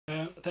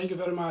Thank you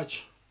very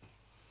much,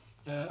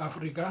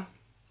 Africa.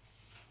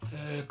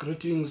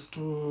 Greetings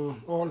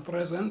to all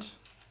present,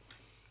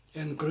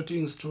 and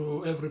greetings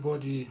to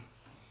everybody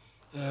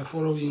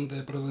following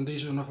the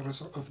presentation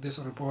of this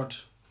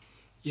report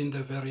in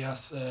the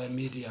various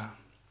media.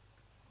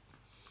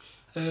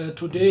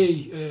 Today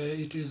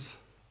it is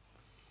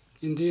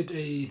indeed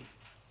a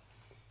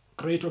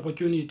great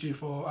opportunity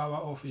for our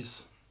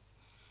office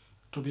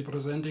to be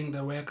presenting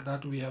the work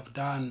that we have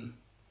done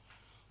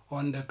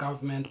on the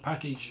government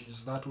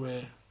packages that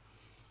were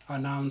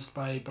announced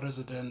by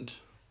President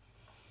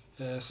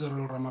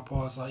Cyril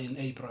Ramaphosa in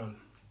April.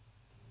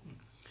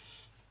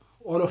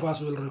 All of us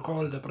will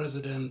recall the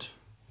President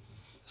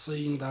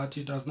saying that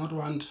he does not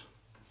want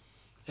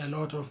a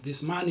lot of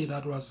this money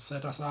that was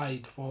set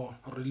aside for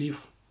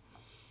relief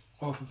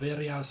of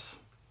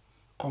various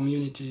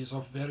communities,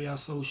 of various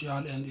social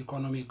and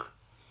economic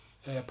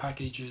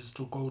packages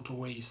to go to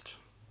waste,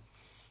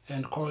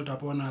 and called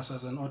upon us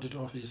as an audit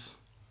office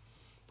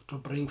to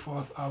bring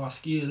forth our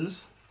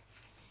skills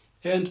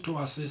and to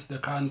assist the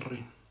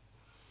country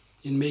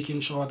in making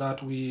sure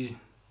that we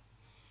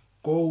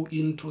go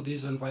into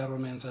these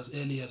environments as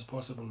early as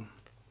possible,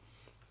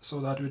 so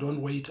that we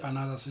don't wait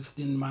another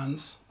 16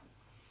 months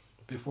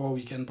before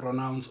we can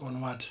pronounce on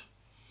what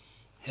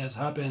has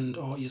happened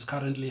or is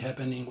currently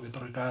happening with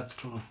regards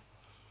to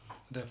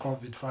the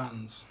COVID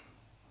funds.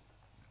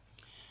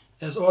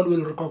 As all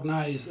will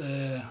recognize,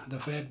 the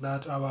fact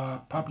that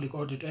our Public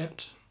Audit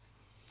Act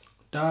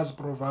does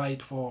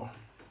provide for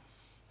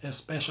a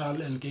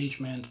special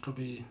engagement to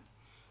be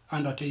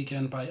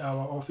undertaken by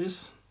our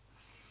office,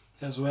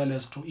 as well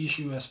as to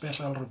issue a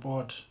special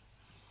report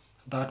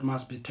that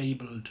must be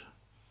tabled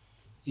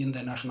in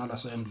the National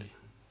Assembly.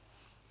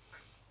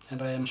 And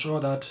I am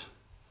sure that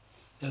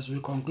as we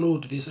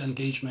conclude this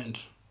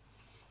engagement,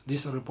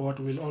 this report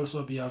will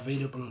also be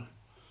available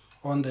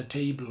on the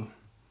table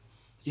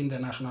in the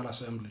National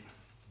Assembly.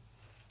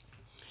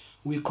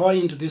 We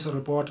coined this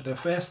report the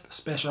first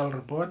special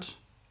report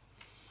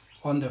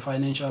on the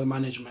financial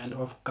management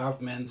of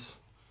government's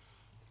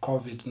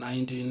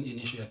COVID-19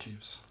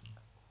 initiatives,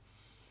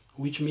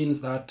 which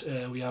means that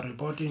we are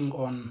reporting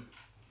on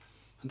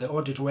the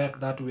audit work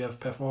that we have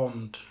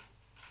performed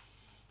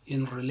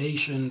in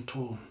relation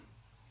to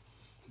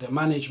the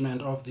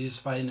management of these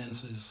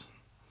finances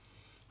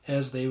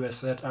as they were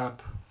set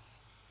up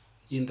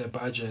in the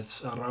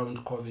budgets around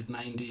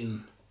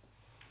COVID-19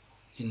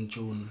 in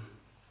June.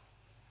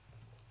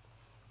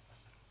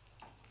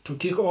 To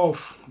kick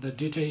off the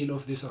detail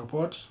of this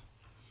report,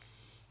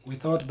 we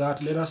thought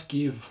that let us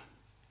give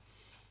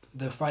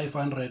the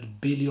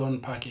 500 billion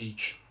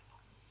package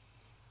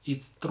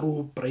its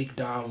true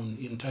breakdown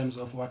in terms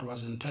of what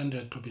was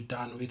intended to be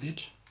done with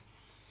it.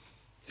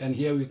 And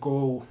here we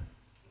go.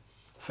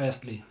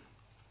 Firstly,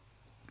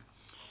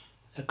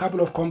 a couple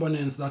of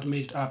components that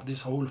made up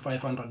this whole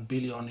 500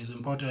 billion is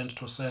important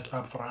to set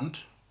up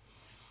front,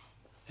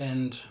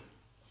 and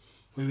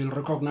we will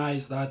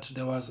recognize that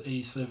there was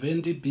a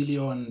 70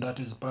 billion that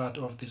is part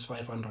of this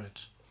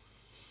 500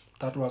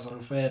 that was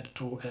referred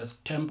to as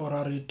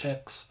temporary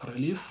tax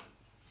relief,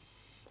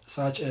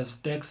 such as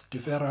tax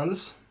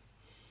deferrals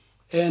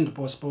and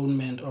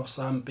postponement of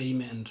some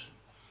payment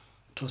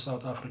to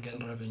South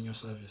African Revenue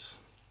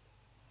Service.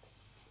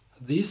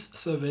 This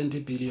 70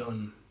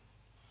 billion,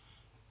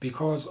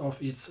 because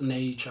of its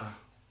nature,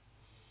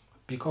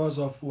 because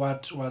of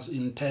what was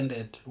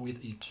intended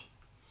with it,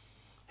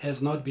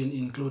 has not been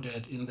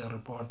included in the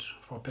report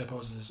for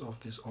purposes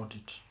of this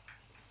audit,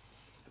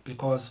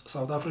 because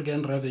South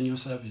African Revenue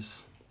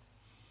Service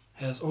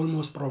has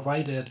almost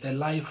provided a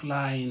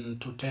lifeline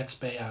to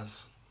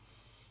taxpayers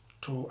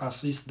to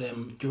assist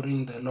them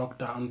during the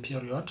lockdown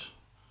period,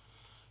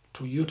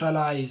 to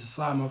utilize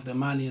some of the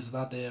monies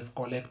that they have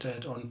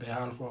collected on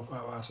behalf of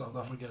our South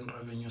African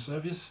Revenue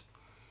Service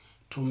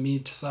to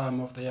meet some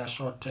of their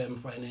short-term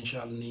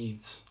financial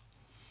needs,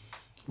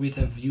 with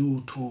a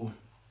view to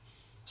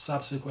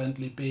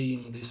subsequently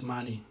paying this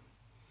money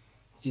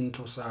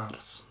into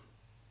SARS.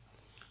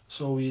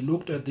 So we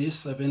looked at this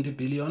 70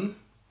 billion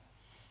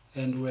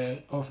and were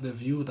of the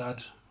view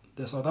that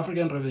the South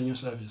African Revenue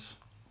Service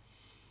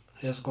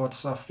has got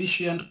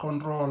sufficient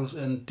controls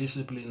and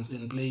disciplines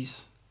in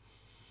place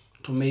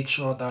to make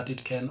sure that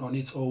it can on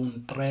its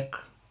own track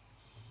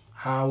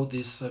how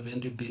this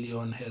 70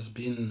 billion has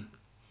been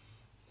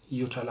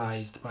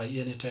utilized by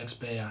any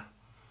taxpayer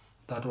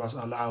that was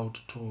allowed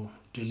to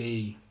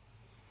delay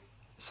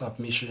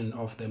submission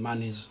of the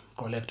monies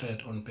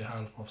collected on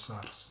behalf of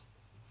SARS.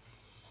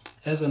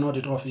 As an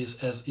audit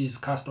office, as is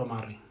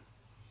customary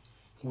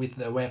with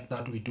the work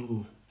that we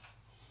do,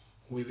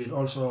 we will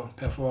also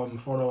perform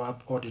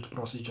follow-up audit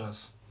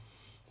procedures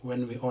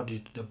when we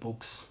audit the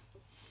books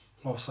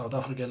of South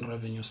African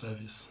Revenue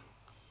Service,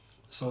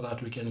 so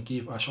that we can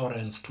give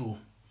assurance to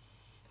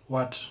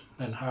what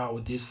and how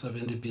this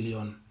 70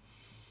 billion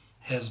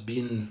has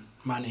been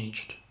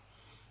managed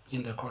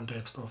in the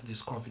context of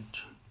this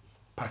COVID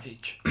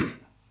package.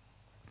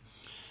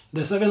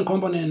 The second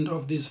component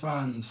of these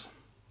funds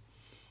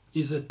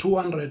is a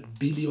 200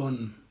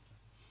 billion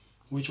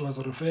which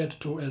was referred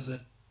to as a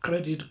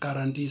credit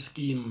guarantee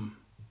scheme,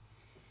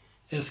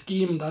 a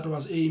scheme that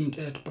was aimed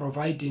at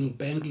providing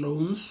bank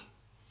loans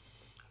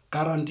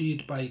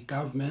guaranteed by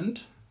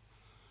government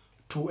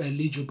to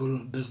eligible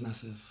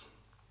businesses.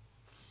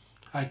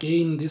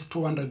 Again, this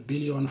 200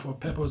 billion for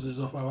purposes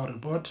of our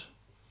report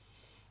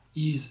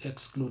is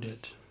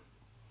excluded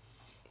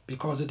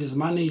because it is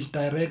managed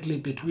directly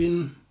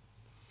between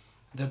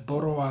the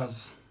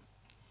borrowers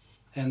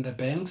and the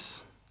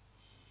banks,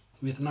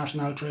 with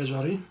National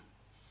Treasury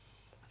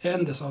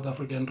and the South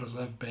African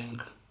Reserve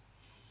Bank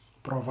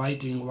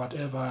providing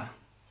whatever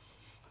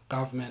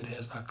government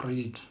has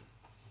agreed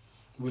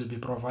will be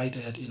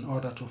provided in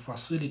order to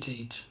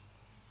facilitate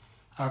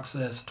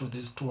access to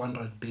this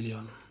 200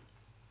 billion.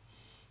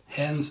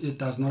 Hence, it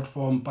does not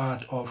form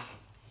part of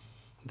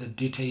the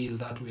detail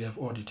that we have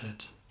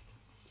audited.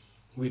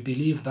 We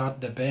believe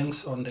that the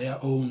banks on their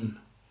own,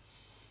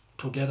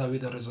 together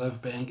with the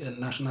Reserve Bank and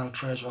National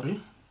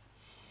Treasury,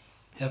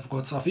 have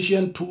got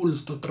sufficient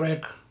tools to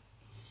track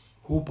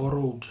who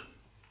borrowed,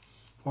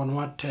 on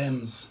what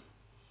terms,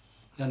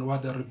 and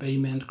what the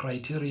repayment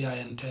criteria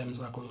and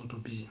terms are going to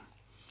be.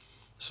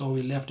 So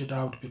we left it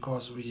out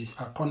because we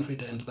are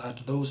confident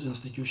that those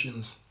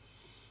institutions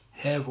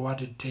have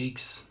what it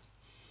takes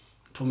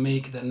to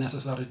make the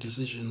necessary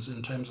decisions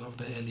in terms of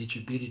the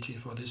eligibility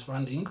for this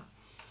funding,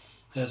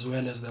 as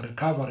well as the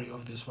recovery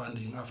of this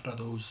funding after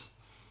those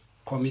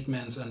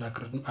commitments and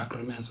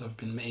agreements have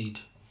been made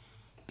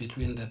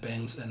between the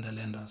banks and the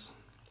lenders.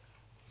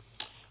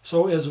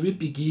 So as we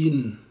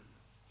begin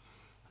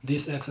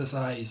this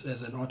exercise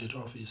as an audit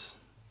office,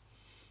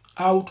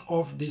 out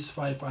of this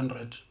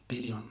 500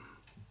 billion,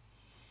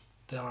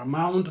 the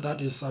amount that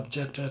is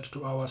subjected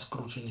to our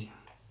scrutiny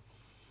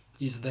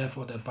is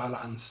therefore the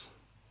balance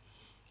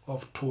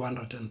of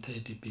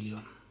 230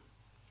 billion.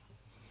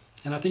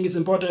 And I think it's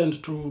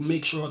important to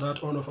make sure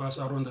that all of us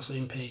are on the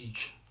same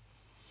page,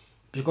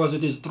 because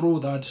it is true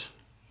that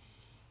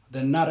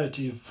the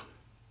narrative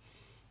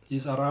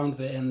is around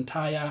the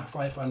entire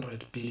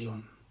 500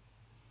 billion,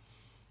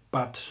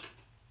 but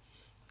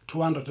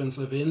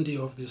 270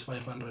 of this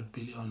 500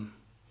 billion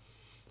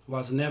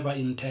was never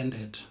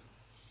intended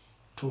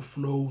to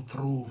flow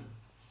through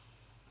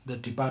the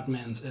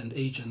departments and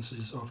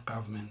agencies of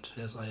government,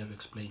 as I have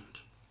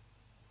explained.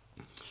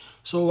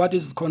 So what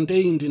is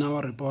contained in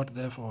our report,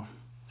 therefore,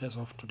 as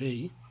of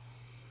today,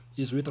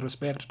 is with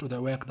respect to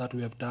the work that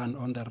we have done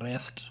on the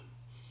rest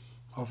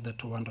of the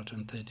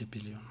 230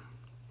 billion.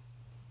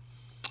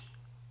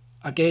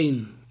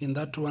 Again, in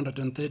that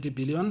 230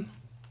 billion,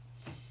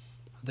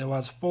 there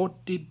was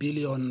 40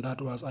 billion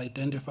that was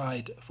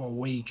identified for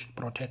wage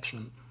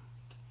protection.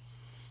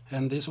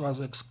 And this was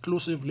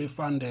exclusively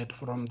funded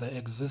from the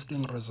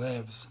existing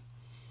reserves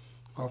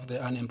of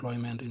the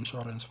Unemployment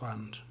Insurance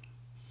Fund.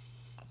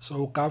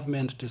 So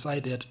government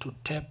decided to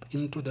tap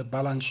into the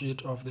balance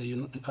sheet of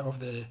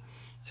the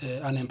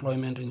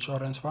Unemployment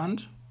Insurance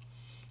Fund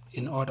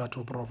in order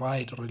to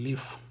provide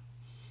relief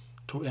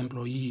to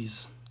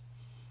employees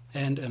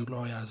and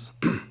employers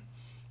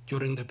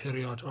during the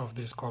period of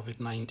this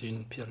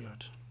COVID-19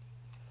 period.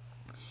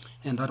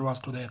 And that was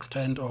to the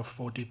extent of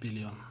 40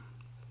 billion,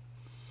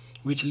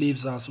 which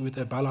leaves us with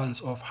a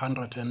balance of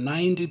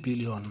 190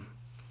 billion.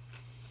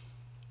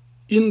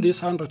 In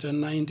this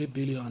 190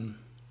 billion,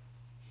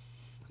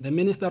 the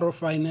Minister of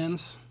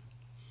Finance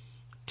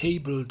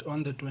tabled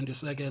on the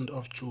 22nd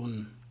of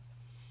June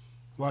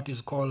what is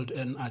called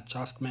an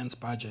adjustments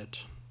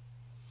budget.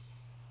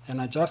 An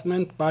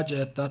adjustment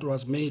budget that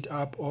was made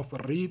up of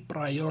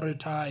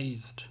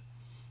reprioritized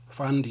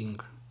funding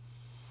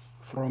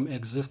from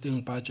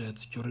existing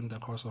budgets during the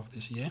course of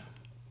this year,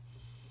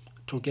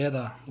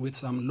 together with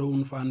some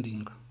loan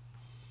funding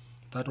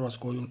that was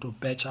going to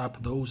patch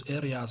up those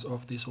areas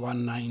of this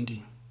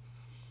 190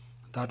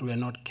 that were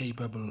not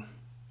capable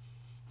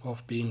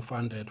of being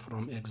funded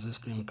from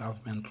existing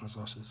government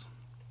resources.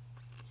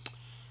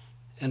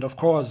 And of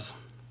course,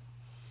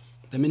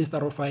 the Minister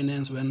of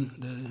Finance,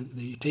 when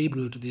they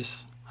tabled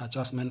this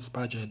adjustments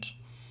budget,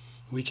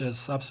 which has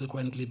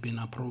subsequently been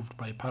approved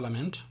by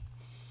Parliament,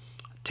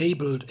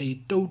 tabled a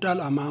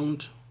total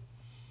amount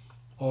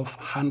of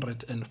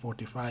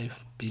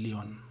 145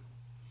 billion.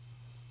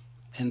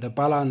 And the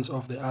balance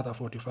of the other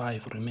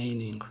 45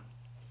 remaining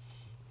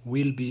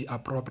will be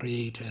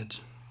appropriated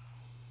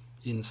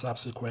in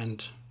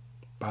subsequent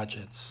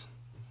budgets.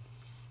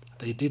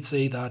 They did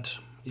say that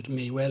it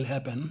may well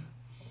happen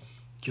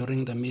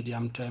during the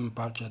medium-term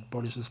budget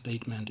policy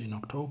statement in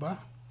October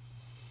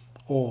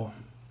or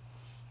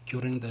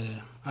during the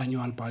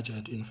annual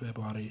budget in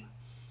February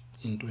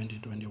in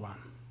 2021.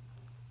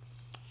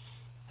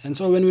 And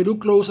so when we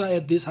look closer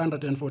at this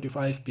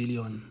 145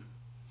 billion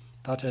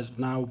that has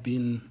now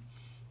been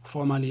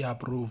formally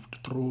approved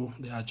through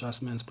the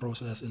adjustments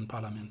process in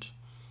Parliament,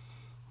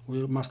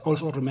 we must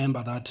also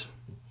remember that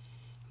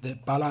the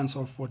balance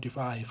of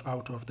 45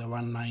 out of the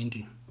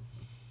 190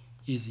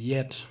 is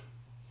yet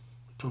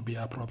to be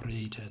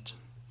appropriated.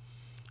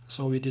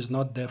 So it is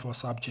not therefore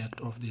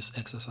subject of this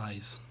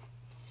exercise.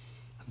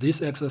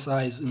 This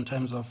exercise in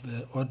terms of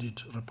the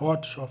audit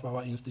report of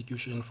our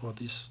institution for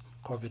this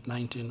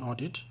COVID-19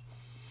 audit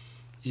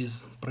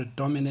is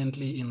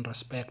predominantly in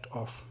respect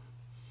of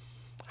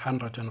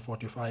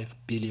 145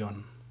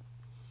 billion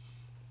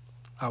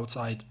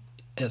outside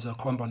as a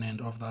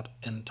component of that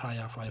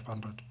entire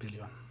 500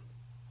 billion.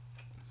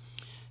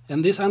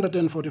 And this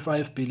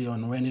 145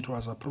 billion, when it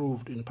was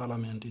approved in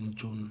Parliament in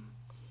June,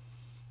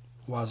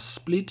 was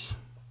split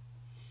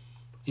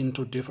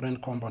into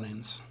different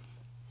components.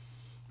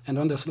 And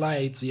on the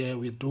slides here,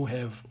 we do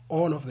have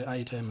all of the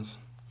items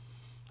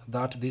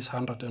that this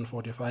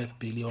 145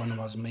 billion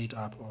was made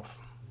up of.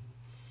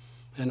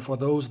 And for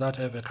those that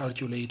have a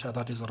calculator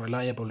that is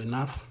reliable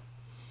enough,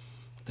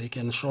 they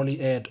can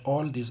surely add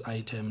all these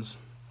items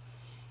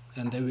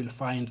and they will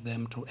find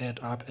them to add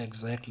up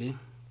exactly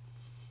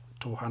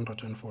to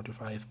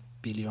 145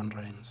 billion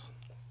rands.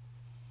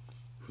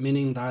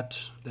 Meaning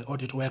that the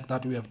audit work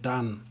that we have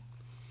done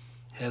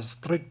has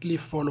strictly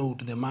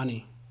followed the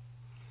money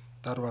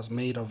that was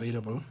made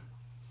available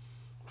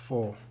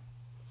for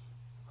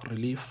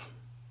relief,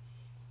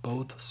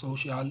 both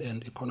social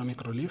and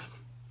economic relief,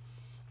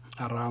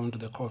 around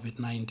the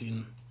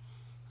COVID-19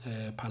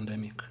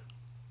 pandemic.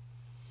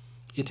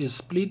 It is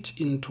split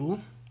into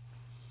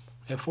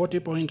a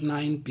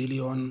 40.9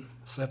 billion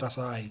set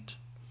aside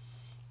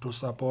to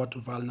support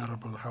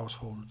vulnerable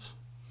households.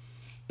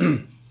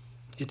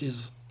 It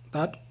is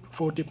that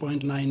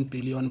 40.9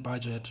 billion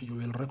budget, you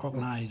will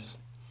recognize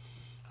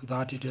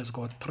that it has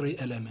got three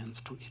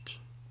elements to it.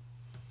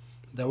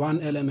 The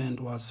one element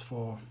was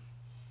for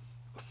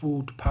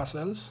food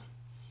parcels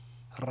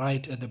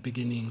right at the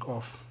beginning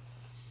of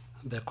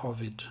the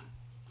COVID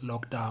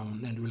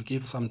lockdown, and we'll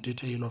give some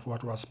detail of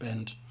what was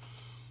spent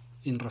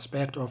in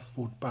respect of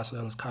food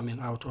parcels coming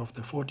out of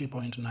the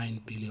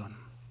 40.9 billion.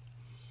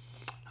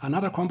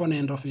 Another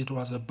component of it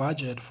was a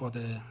budget for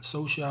the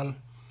social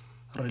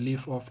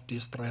relief of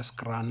distress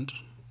grant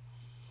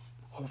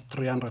of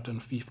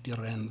 350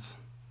 rands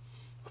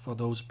for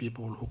those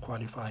people who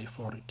qualify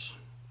for it.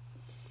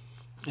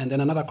 And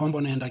then another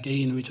component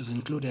again, which is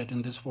included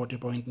in this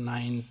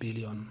 40.9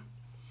 billion,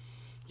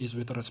 is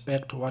with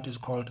respect to what is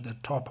called the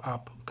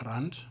top-up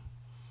grant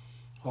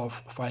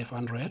of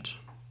 500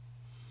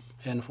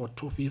 and for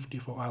 250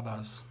 for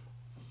others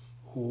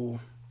who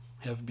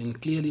have been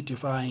clearly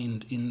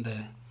defined in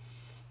the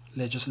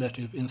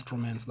legislative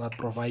instruments that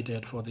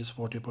provided for this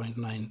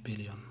 40.9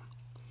 billion.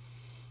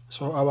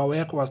 So our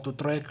work was to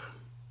track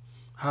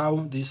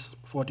how this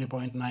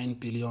 40.9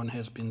 billion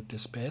has been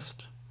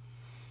dispersed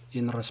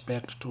in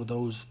respect to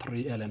those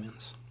three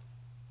elements.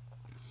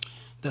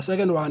 The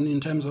second one in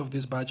terms of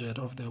this budget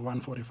of the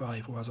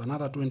 145 was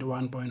another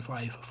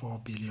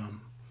 21.54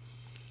 billion,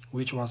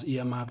 which was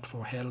earmarked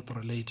for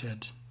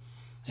health-related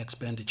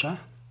expenditure.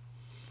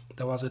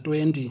 There was a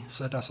 20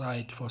 set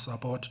aside for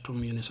support to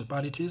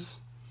municipalities.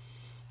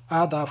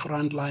 Other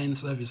frontline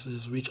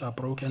services, which are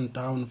broken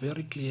down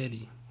very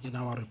clearly in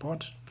our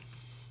report,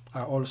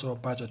 are also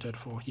budgeted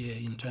for here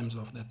in terms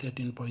of the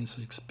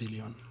 13.6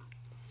 billion.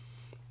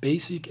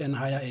 Basic and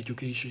higher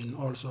education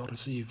also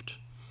received,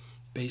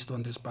 based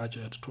on this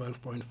budget,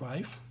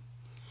 12.5.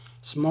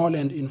 Small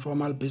and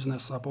informal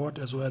business support,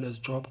 as well as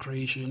job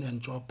creation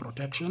and job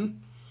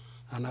protection,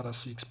 another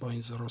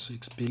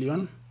 6.06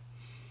 billion.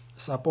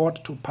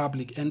 Support to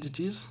public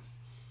entities,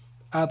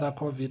 other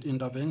COVID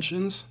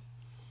interventions,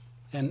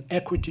 and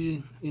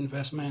equity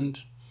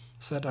investment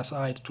set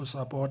aside to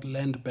support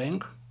land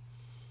bank,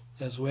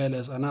 as well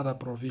as another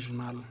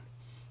provisional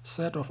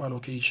set of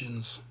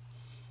allocations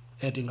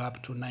adding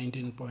up to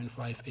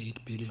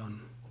 19.58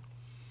 billion.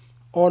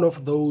 All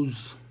of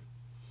those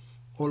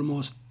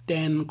almost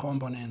 10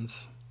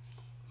 components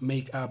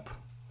make up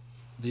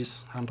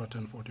this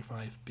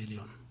 145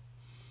 billion.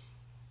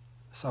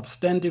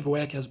 Substantive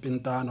work has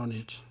been done on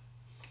it,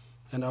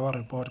 and our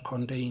report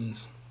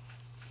contains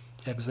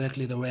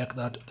exactly the work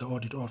that the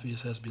Audit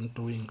Office has been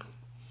doing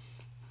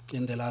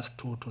in the last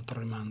 2 to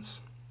 3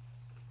 months.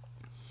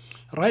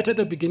 Right at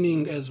the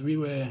beginning, as we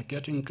were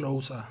getting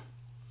closer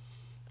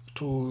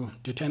to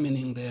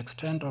determining the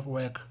extent of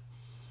work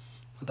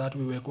that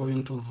we were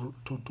going to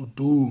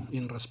do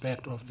in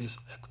respect of this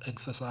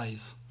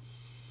exercise,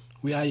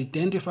 we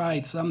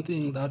identified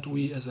something that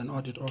we as an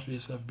audit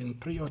office have been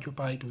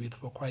preoccupied with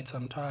for quite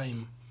some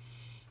time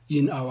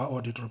in our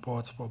audit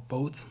reports for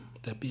both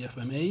the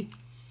PFMA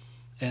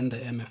and the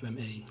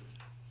MFMA.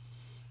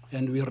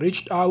 And we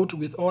reached out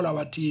with all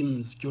our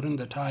teams during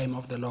the time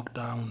of the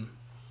lockdown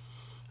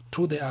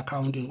to the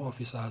accounting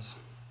officers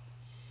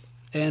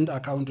and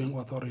accounting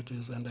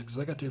authorities and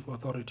executive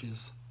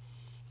authorities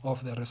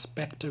of the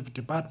respective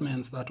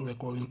departments that were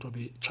going to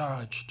be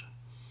charged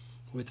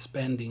with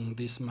spending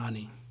this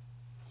money.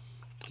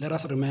 Let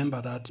us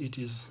remember that it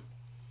is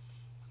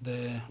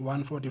the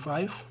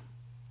 145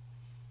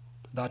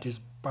 that is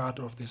part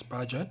of this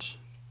budget,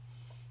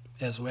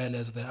 as well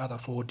as the other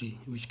 40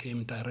 which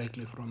came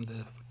directly from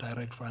the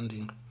direct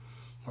funding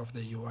of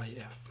the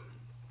UIF.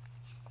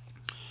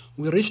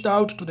 We reached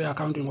out to the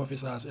accounting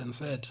officers and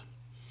said,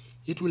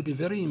 it will be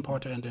very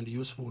important and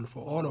useful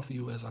for all of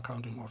you as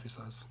accounting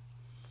officers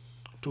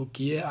to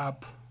gear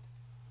up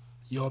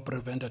your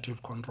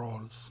preventative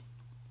controls.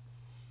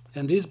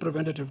 And these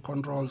preventative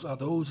controls are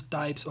those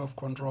types of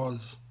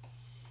controls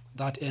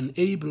that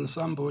enable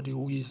somebody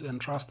who is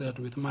entrusted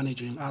with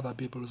managing other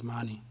people's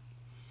money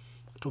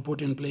to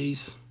put in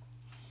place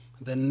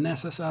the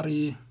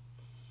necessary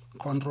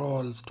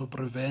controls to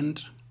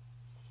prevent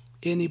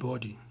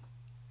anybody,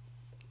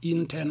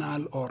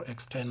 internal or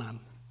external,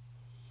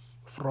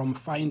 from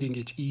finding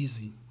it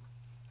easy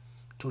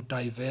to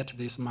divert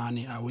this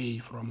money away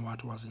from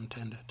what was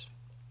intended.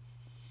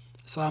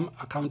 Some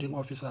accounting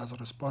officers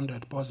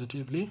responded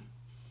positively,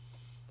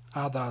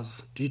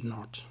 others did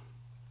not.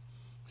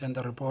 And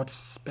the report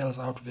spells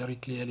out very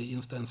clearly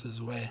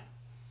instances where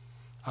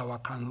our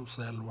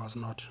counsel was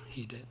not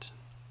heeded.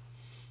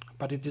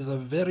 But it is a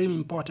very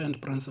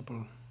important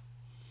principle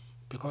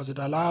because it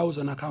allows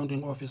an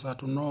accounting officer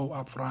to know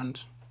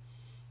upfront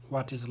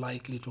what is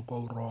likely to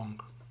go wrong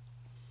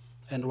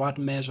and what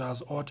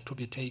measures ought to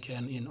be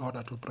taken in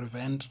order to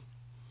prevent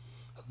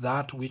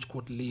that which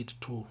could lead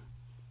to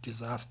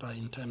disaster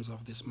in terms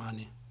of this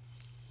money.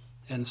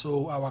 And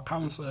so our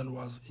counsel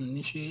was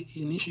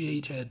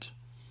initiated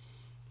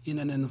in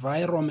an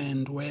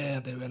environment where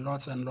there were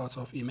lots and lots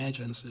of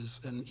emergencies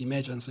and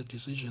emergency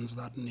decisions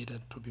that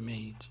needed to be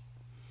made.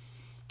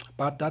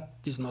 But that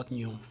is not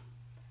new.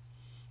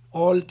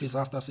 All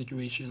disaster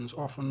situations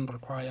often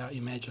require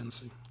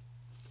emergency.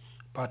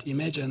 But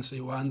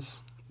emergency,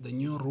 once the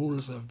new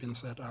rules have been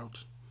set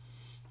out,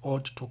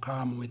 ought to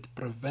come with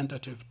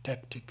preventative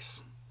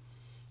tactics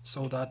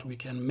so that we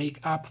can make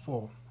up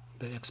for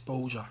the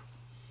exposure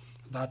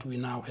that we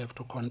now have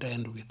to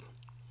contend with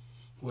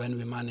when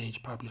we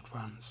manage public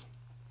funds.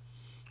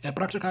 A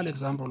practical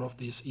example of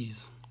this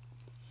is,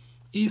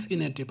 if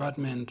in a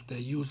department there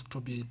used to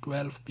be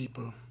 12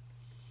 people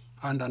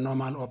under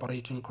normal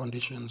operating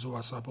conditions who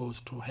are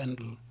supposed to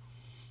handle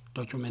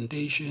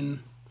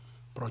documentation,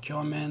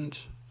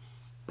 procurement,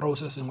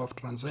 processing of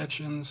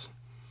transactions,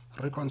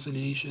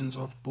 reconciliations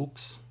of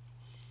books,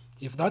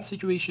 if that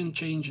situation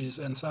changes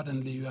and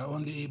suddenly you are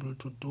only able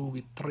to do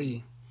with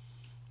 3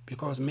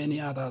 because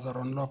many others are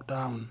on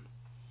lockdown,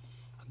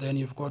 then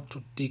you've got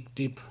to dig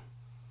deep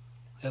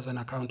as an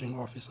accounting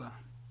officer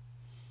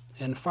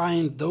and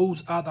find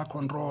those other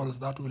controls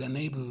that will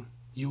enable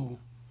you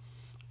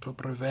to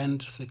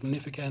prevent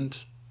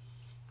significant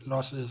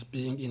losses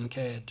being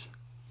incurred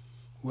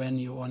when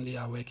you only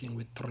are working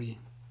with 3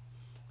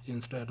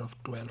 instead of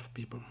 12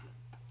 people.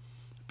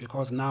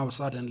 Because now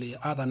suddenly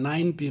other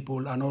 9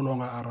 people are no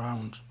longer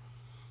around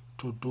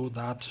to do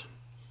that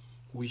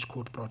which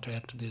could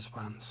protect these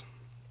funds.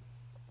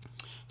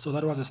 So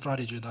that was a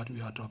strategy that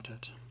we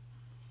adopted.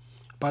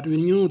 But we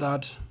knew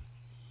that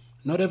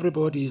not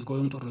everybody is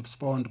going to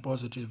respond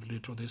positively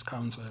to this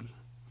counsel.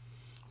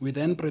 We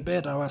then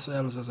prepared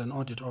ourselves as an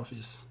audit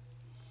office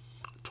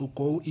to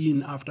go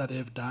in after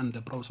they've done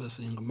the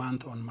processing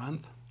month on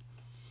month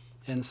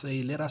and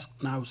say, let us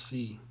now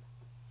see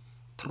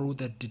through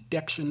the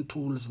detection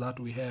tools that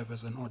we have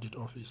as an audit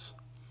office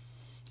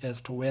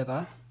as to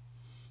whether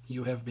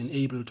you have been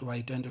able to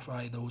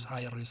identify those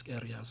high-risk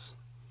areas,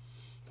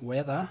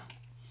 whether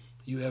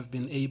you have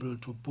been able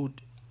to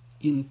put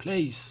in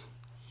place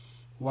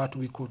what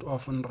we could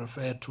often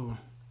refer to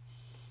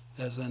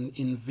as an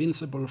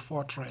invincible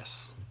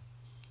fortress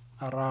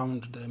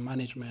around the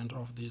management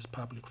of these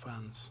public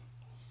funds.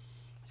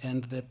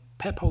 And the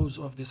purpose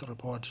of this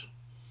report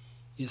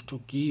is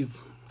to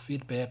give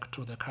feedback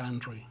to the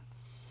country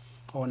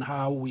on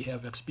how we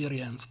have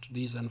experienced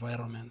these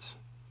environments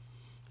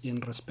in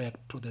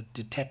respect to the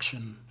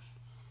detection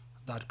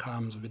that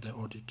comes with the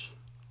audit.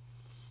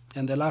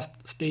 And the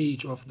last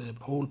stage of the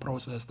whole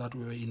process that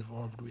we were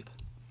involved with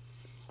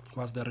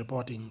was the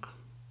reporting.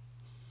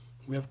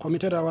 We have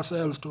committed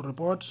ourselves to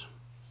report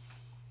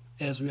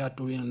as we are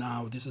doing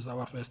now. This is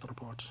our first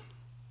report.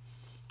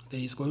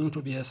 There is going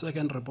to be a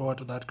second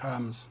report that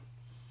comes.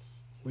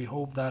 We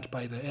hope that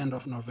by the end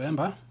of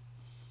November,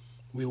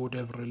 we would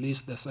have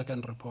released the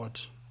second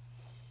report.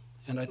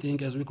 And I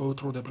think as we go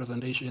through the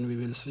presentation, we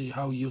will see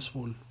how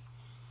useful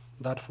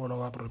that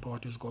follow-up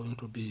report is going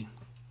to be.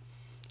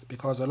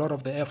 Because a lot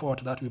of the effort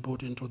that we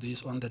put into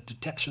this on the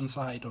detection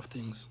side of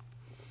things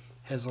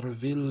has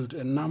revealed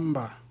a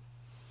number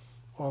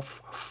of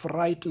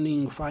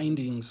frightening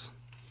findings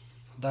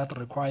that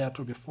require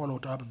to be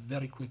followed up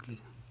very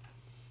quickly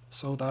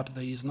so that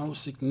there is no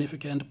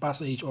significant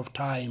passage of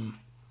time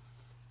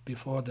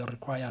before the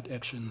required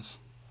actions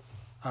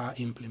are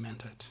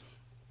implemented.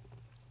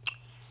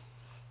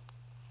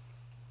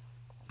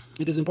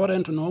 It is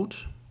important to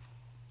note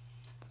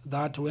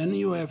that when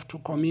you have to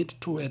commit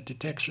to a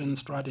detection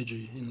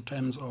strategy in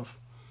terms of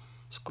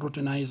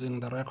scrutinizing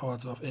the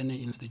records of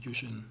any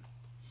institution,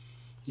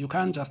 you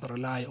can't just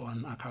rely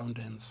on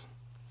accountants.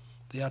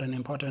 They are an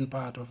important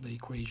part of the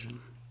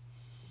equation.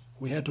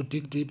 We had to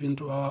dig deep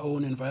into our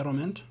own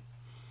environment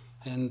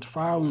and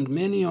found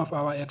many of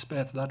our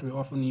experts that we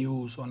often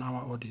use on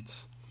our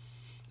audits,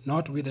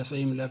 not with the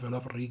same level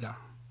of rigor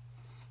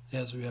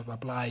as we have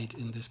applied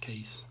in this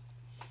case,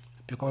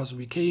 because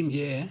we came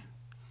here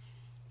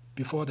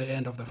before the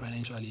end of the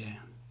financial year.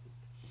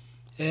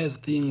 as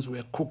things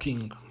were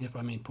cooking, if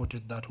I may put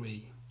it that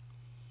way.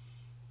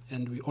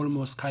 And we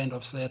almost kind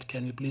of said,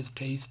 can you please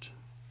taste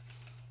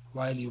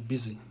while you're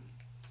busy,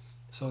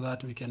 so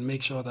that we can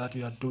make sure that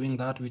you are doing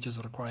that which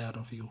is required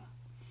of you.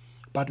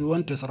 But we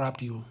won't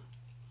disrupt you,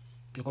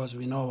 because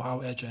we know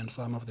how urgent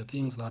some of the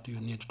things that you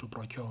need to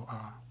procure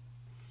are.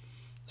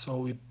 So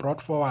we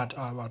brought forward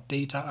our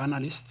data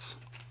analysts,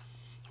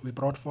 we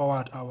brought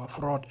forward our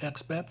fraud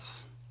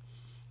experts,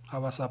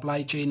 our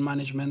supply chain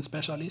management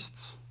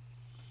specialists,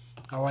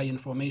 our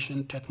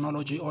information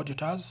technology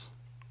auditors,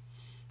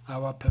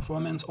 our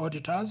performance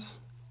auditors,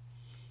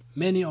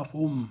 many of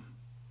whom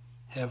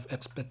have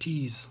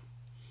expertise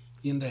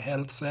in the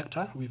health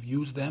sector. We've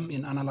used them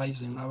in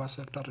analyzing our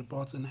sector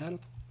reports in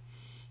health,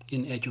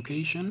 in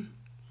education,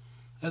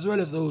 as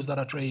well as those that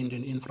are trained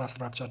in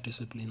infrastructure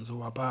disciplines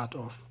who are part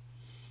of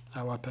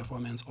our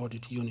performance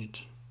audit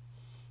unit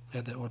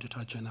at the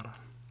Auditor-General.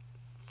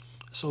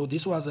 So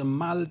this was a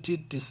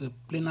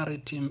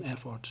multidisciplinary team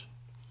effort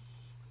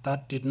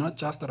that did not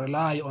just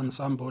rely on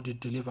somebody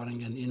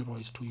delivering an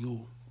invoice to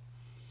you,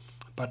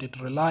 but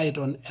it relied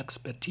on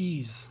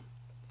expertise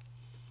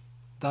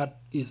that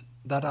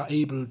are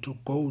able to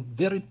go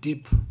very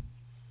deep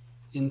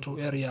into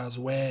areas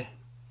where,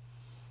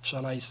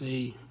 shall I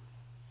say,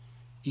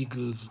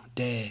 eagles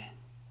dare.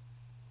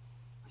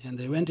 And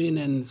they went in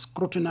and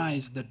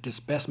scrutinized the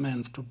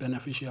disbursements to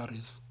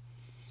beneficiaries,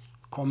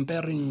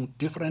 comparing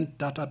different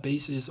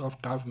databases of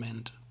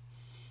government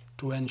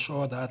to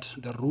ensure that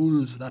the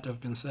rules that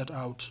have been set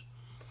out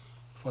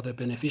for the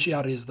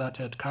beneficiaries that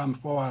had come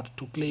forward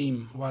to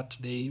claim what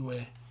they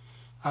were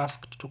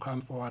asked to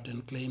come forward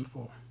and claim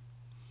for.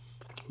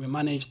 We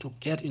managed to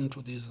get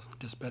into these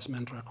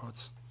disbursement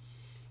records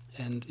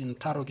and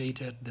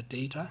interrogated the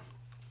data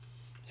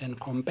and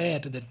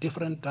compared the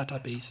different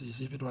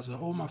databases. If it was a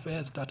Home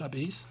Affairs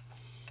database,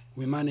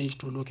 we managed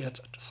to look at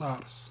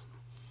SARS.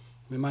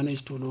 We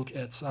managed to look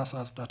at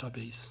SASSA's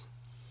database,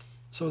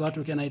 so that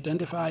we can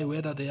identify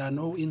whether there are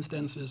no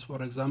instances,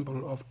 for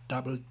example, of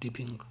double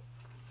dipping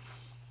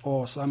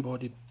or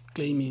somebody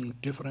claiming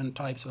different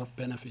types of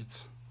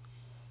benefits.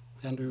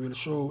 And we will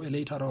show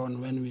later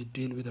on, when we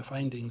deal with the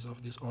findings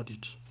of this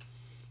audit,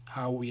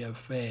 how we have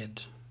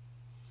fared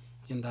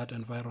in that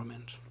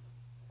environment.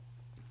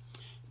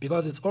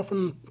 Because it's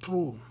often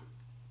true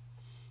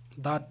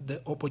that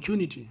the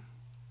opportunity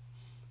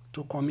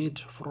to commit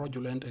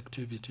fraudulent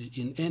activity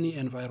in any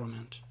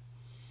environment,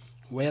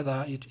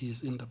 whether it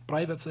is in the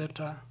private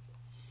sector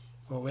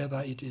or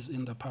whether it is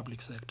in the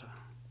public sector,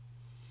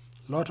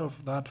 a lot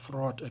of that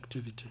fraud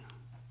activity,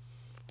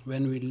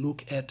 when we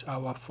look at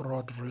our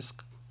fraud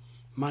risk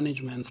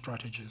management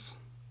strategies,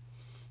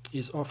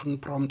 is often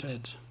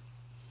prompted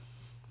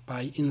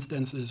by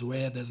instances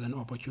where there's an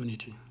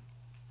opportunity.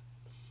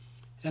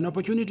 An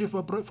opportunity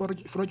for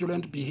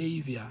fraudulent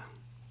behavior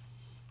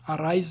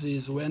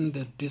arises when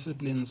the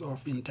disciplines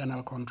of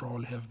internal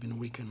control have been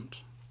weakened.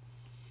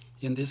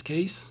 In this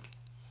case,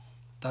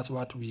 that's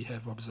what we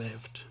have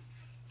observed,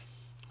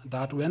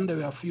 that when there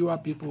were fewer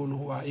people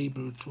who are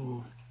able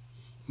to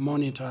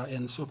monitor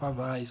and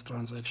supervise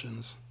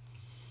transactions,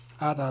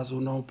 others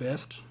who know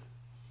best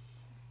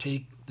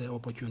take the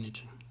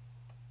opportunity.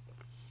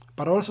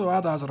 But also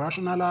others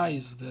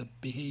rationalize the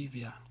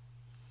behavior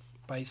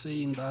by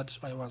saying that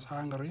I was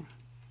hungry,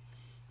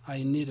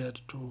 I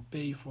needed to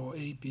pay for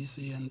A, B,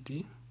 C, and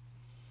D,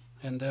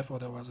 and therefore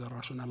there was a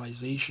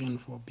rationalization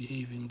for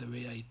behaving the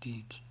way I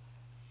did.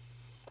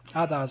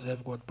 Others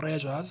have got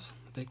pressures.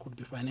 They could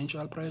be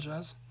financial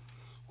pressures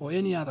or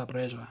any other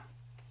pressure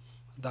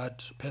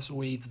that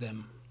persuades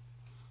them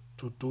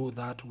to do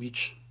that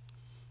which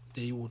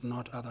they would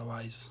not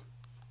otherwise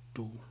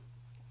do.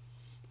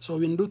 So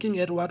in looking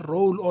at what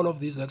role all of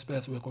these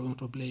experts were going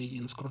to play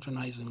in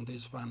scrutinizing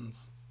these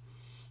funds,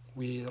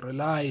 we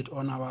relied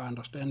on our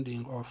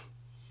understanding of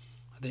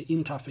the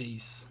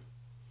interface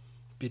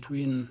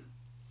between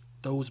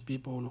those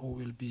people who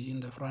will be in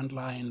the front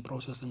line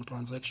processing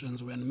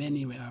transactions when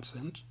many were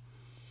absent,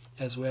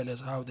 as well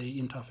as how they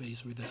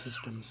interface with the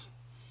systems.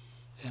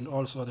 And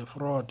also the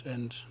fraud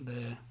and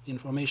the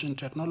information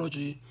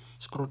technology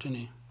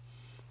scrutiny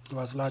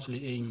was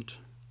largely aimed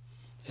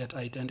at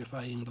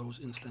identifying those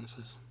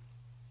instances.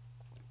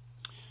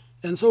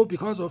 And so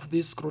because of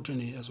this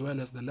scrutiny, as well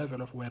as the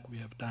level of work we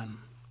have done,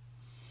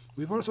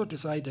 we've also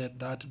decided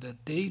that the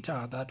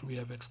data that we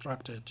have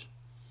extracted,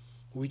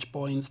 which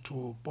points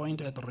to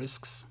pointed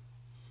risks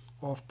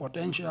of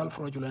potential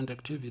fraudulent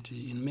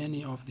activity in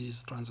many of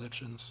these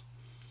transactions,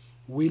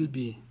 will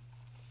be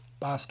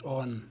passed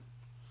on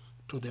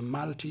to the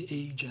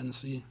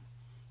Multi-Agency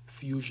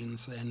Fusion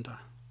Center,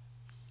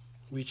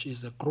 which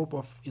is a group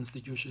of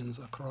institutions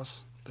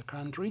across the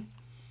country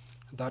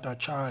that are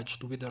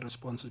charged with the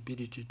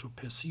responsibility to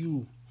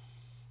pursue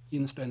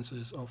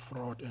instances of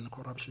fraud and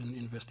corruption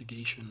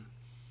investigation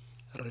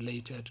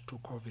related to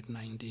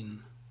COVID-19.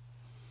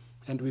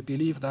 And we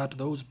believe that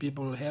those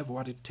people have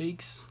what it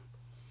takes.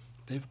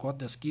 They've got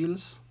the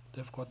skills,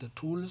 they've got the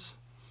tools,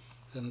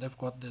 and they've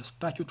got the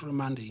statutory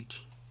mandate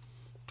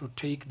to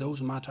take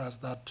those matters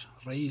that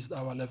raised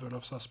our level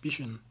of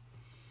suspicion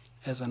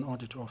as an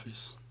audit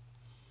office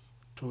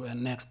to a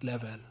next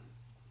level,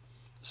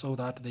 so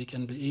that they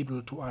can be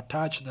able to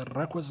attach the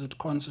requisite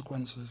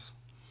consequences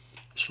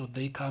should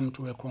they come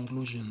to a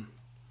conclusion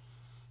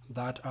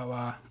that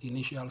our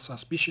initial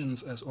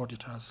suspicions as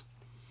auditors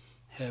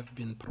have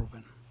been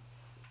proven.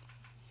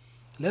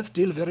 Let's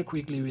deal very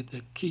quickly with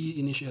the key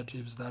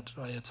initiatives that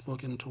I had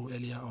spoken to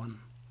earlier on.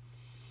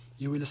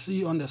 You will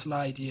see on the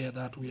slide here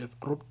that we have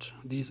grouped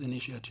these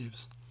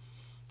initiatives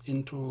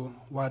into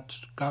what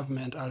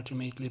government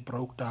ultimately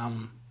broke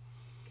down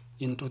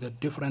into the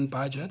different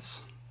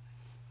budgets.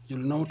 You'll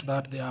note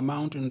that the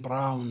amount in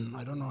brown,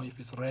 I don't know if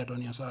it's red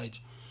on your side,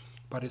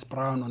 but it's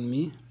brown on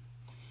me,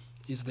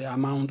 is the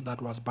amount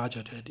that was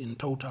budgeted in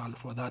total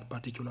for that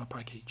particular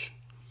package.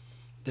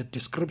 The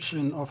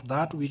description of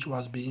that which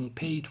was being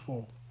paid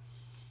for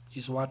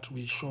is what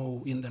we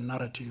show in the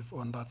narrative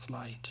on that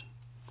slide.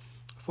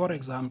 For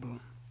example,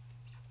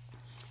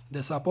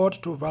 the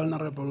support to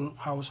vulnerable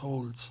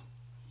households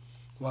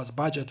was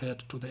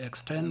budgeted to the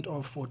extent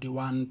of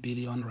 41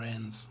 billion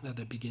rands at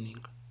the beginning.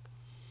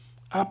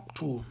 Up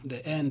to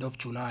the end of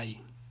July,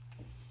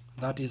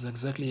 that is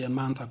exactly a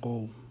month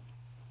ago,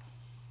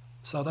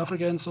 South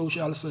African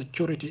Social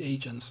Security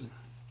Agency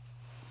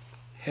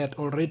had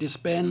already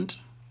spent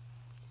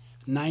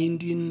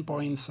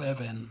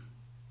 19.7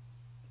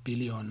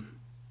 billion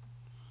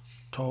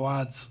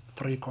towards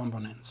three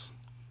components.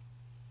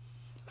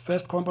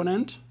 First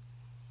component,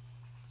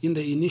 in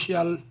the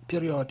initial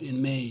period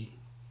in May,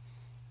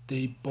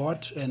 they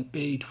bought and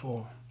paid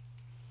for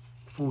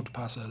food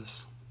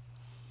parcels.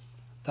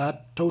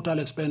 That total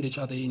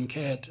expenditure they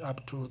incurred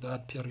up to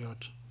that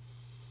period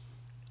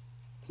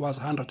was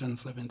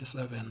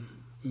 177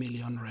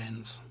 million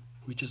rands,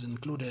 which is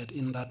included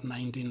in that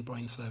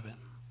 19.7.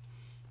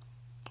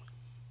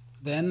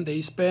 Then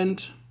they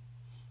spent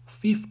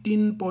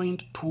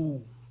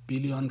 15.2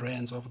 billion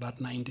rands of that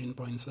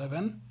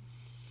 19.7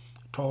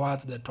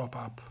 towards the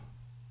top-up.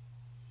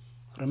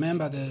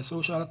 Remember, the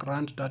social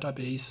grant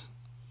database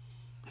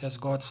has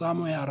got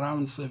somewhere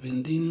around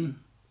 17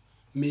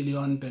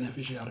 million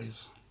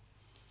beneficiaries,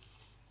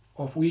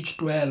 of which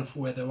 12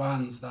 were the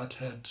ones that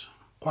had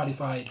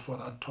qualified for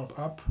that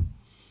top-up,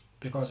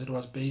 because it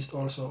was based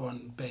also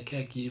on per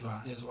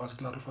caregiver, as was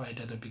clarified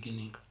at the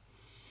beginning.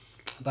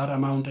 That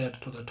amounted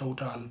to the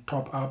total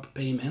top-up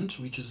payment,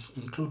 which is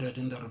included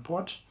in the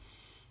report,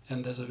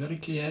 and there's a very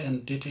clear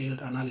and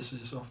detailed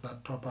analysis of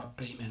that top-up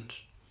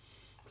payment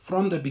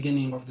from the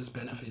beginning of this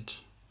benefit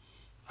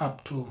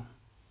up to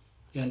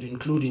and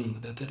including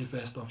the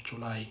 31st of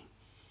July.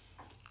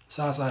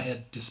 SASSA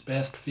had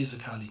disbursed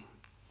physically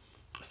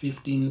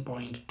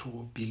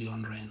 15.2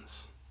 billion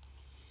rands.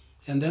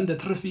 And then the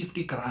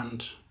 350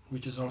 grant,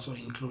 which is also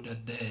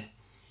included there,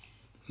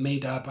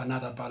 made up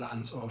another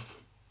balance of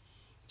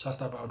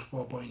just about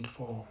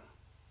 4.4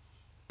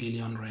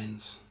 billion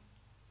rands.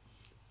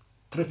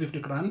 350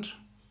 grant,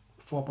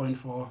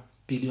 4.4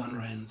 billion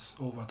rands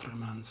over 3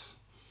 months,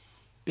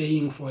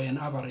 paying for an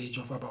average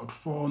of about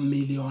 4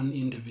 million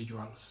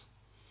individuals.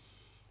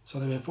 So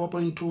there were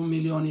 4.2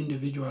 million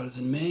individuals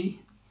in May,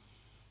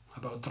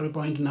 about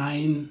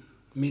 3.9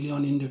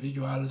 million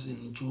individuals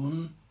in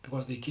June,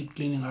 because they keep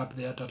cleaning up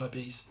their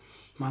database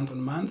month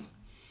on month,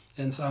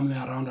 and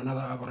somewhere around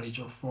another average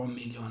of 4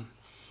 million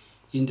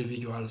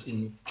individuals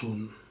in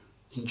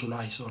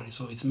July. So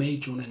it's May,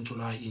 June, and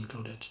July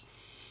included.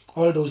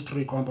 All those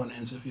three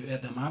components, if you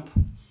add them up,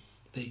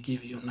 they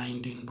give you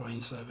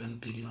 19.7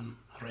 billion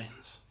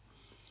rands.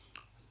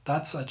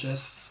 That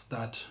suggests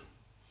that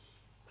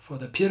for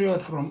the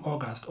period from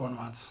August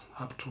onwards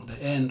up to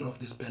the end of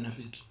this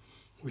benefit,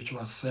 which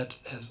was set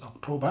as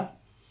October,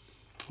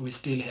 we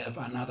still have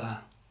another,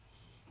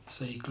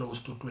 say,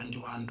 close to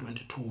 21,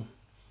 22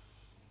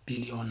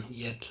 billion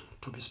yet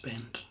to be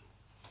spent.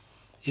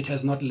 It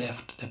has not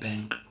left the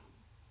bank.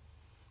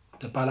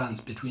 The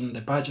balance between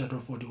the budget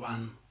of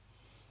 41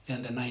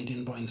 and the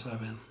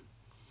 19.7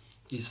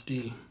 is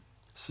still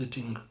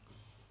sitting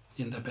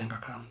in the bank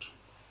account.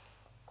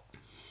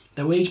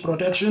 The wage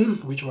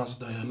protection, which was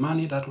the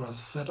money that was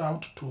set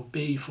out to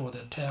pay for the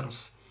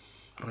TERS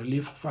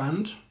relief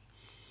fund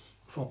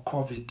for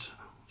COVID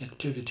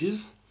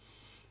activities,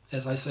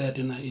 as I said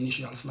in the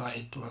initial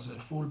slide, it was a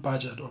full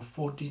budget of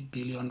 40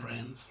 billion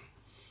rands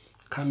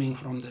coming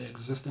from the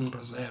existing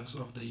reserves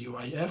of the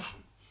UIF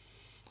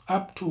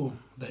up to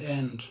the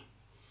end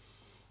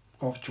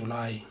of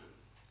July.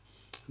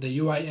 The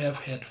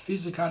UIF had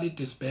physically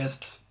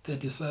disbursed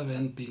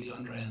 37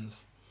 billion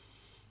rands.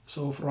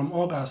 So from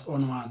August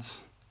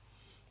onwards,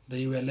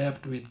 they were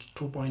left with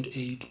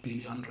 2.8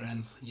 billion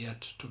rands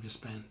yet to be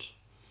spent.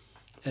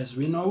 As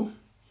we know,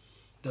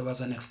 there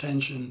was an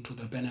extension to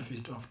the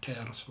benefit of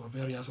TERS for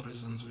various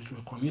reasons which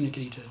were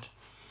communicated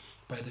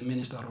by the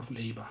Minister of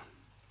Labour.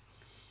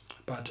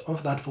 But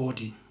of that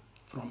 40,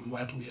 from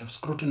what we have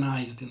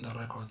scrutinized in the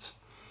records,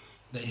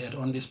 they had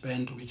only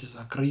spent, which is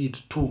agreed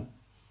to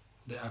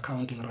the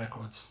accounting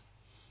records,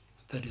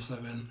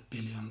 37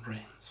 billion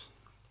rands.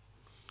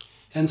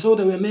 And so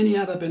there were many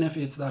other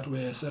benefits that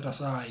were set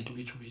aside,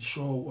 which we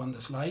show on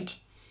the slide,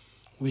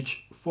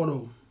 which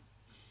follow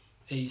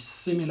a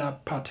similar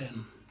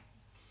pattern.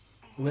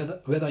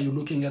 Whether you're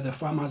looking at the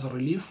farmers'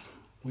 relief,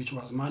 which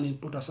was money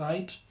put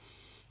aside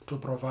to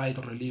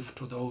provide relief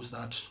to those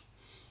that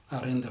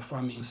are in the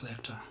farming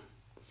sector.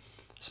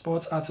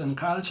 Sports, arts and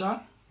culture,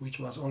 which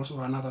was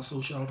also another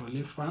social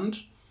relief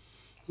fund,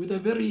 with a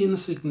very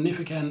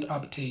insignificant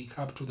uptake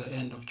up to the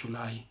end of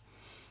July.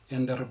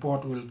 And the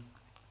report will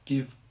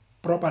give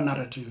proper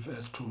narrative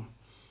as to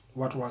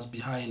what was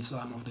behind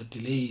some of the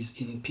delays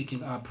in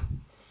picking up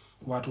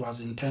what was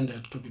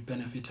intended to be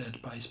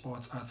benefited by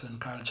sports, arts and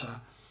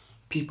culture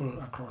people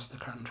across the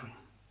country.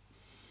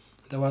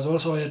 There was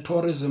also a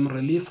tourism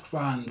relief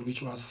fund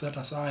which was set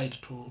aside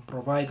to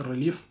provide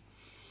relief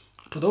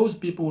to those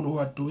people who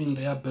are doing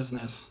their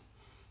business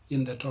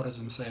in the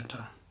tourism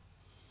sector.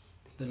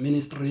 The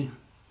ministry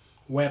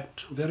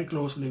worked very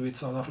closely with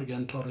South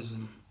African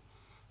tourism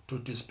to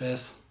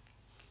disperse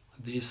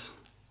these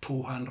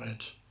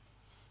 200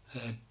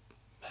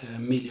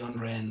 million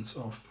rands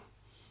of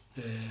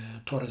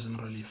tourism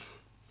relief.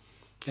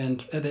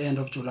 And at the end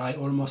of July,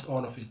 almost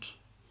all of it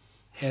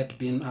had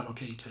been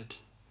allocated.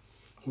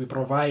 We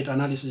provide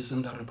analysis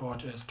in the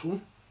report as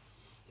to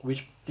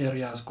which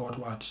areas got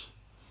what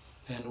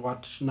and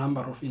what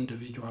number of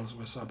individuals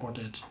were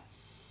supported.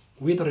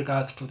 With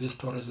regards to this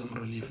tourism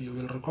relief, you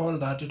will recall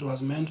that it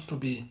was meant to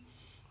be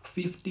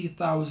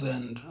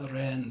 50,000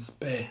 rands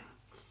per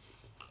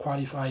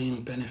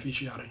qualifying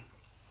beneficiary.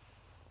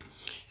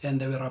 And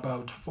there were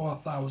about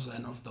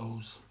 4,000 of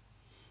those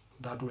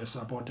that were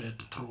supported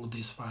through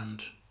this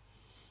fund.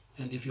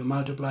 And if you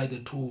multiply the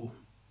two,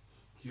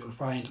 you'll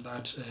find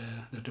that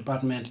the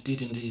department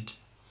did indeed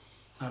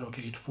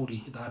allocate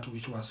fully that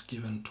which was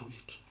given to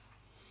it.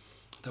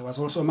 There was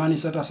also money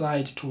set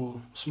aside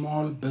to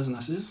small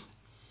businesses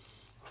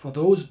for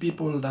those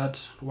people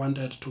that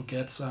wanted to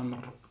get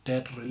some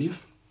debt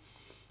relief,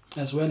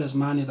 as well as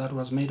money that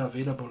was made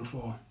available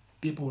for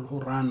people who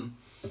run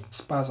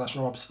spaza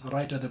shops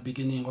right at the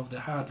beginning of the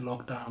hard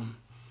lockdown,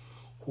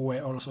 who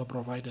were also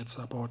provided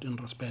support in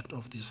respect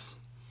of this.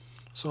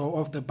 So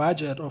of the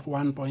budget of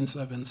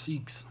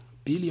 1.76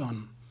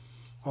 billion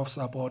of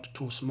support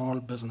to small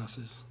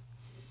businesses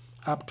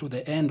up to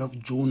the end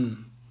of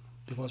June,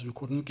 because we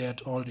couldn't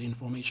get all the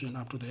information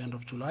up to the end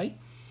of July,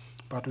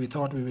 but we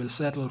thought we will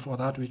settle for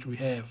that which we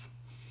have,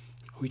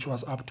 which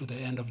was up to the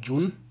end of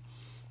June.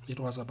 It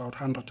was about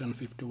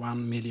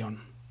 151 million,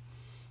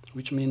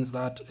 which means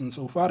that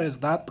insofar as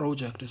that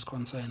project is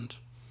concerned,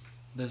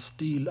 there's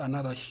still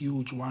another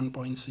huge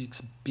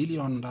 1.6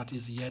 billion that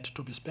is yet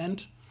to be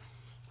spent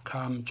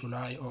come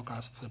July,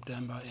 August,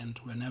 September, and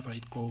whenever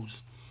it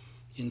goes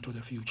into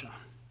the future.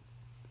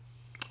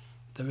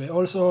 There were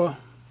also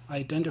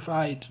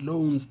identified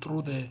loans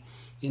through the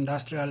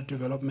Industrial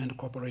Development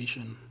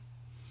Corporation.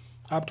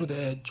 Up to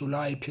the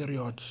July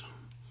period,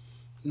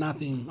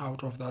 nothing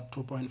out of that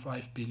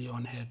 2.5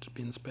 billion had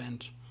been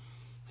spent.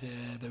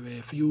 There were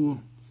a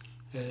few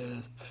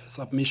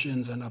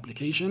submissions and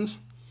applications,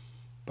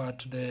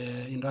 but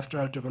the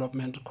Industrial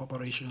Development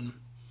Corporation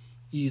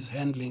is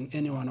handling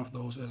any one of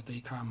those as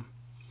they come.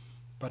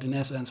 But in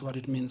essence, what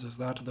it means is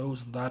that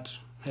those that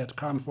had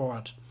come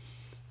forward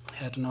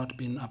had not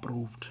been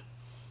approved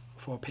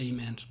for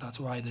payment. That's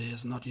why there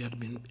has not yet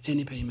been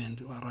any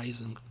payment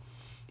arising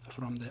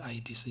from the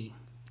IDC.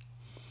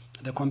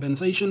 The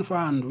compensation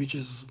fund, which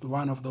is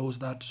one of those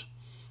that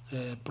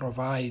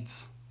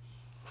provides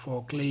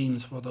for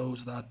claims for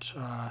those that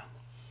are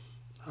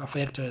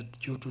affected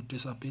due to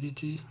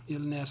disability,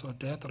 illness or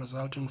death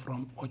resulting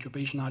from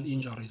occupational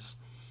injuries.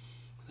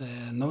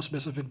 No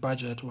specific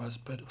budget was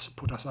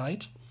put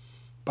aside,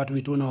 but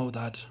we do know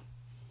that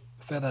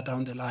further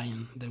down the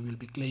line there will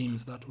be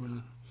claims that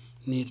will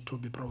need to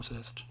be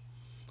processed.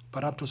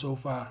 But up to so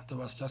far, there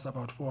was just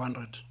about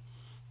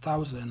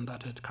 400,000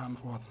 that had come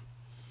forth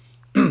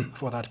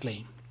for that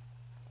claim.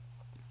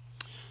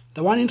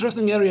 The one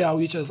interesting area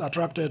which has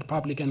attracted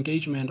public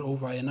engagement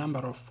over a number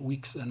of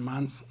weeks and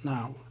months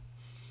now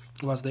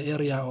was the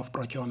area of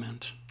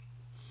procurement.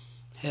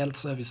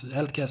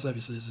 Healthcare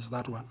services is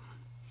that one.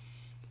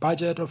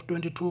 Budget of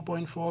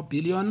 22.4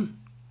 billion.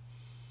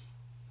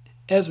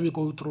 As we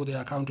go through the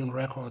accounting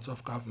records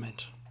of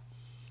government,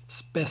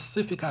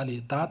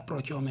 specifically that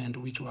procurement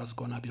which was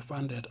going to be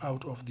funded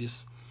out of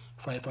this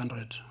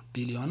 500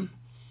 billion,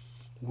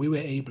 we were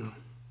able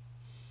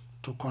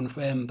to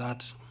confirm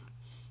that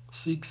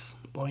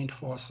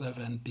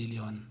 6.47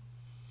 billion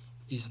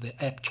is the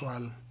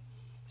actual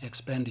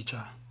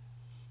expenditure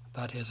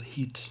that has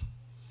hit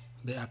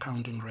the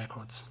accounting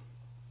records.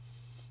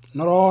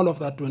 Not all of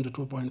that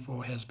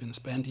 22.4 has been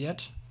spent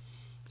yet,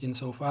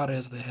 insofar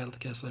as the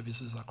healthcare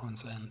services are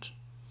concerned.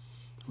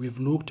 We've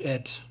looked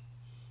at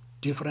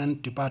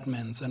different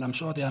departments, and I'm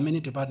sure there are many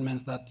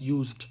departments that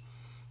used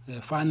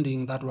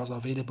funding that was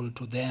available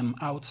to them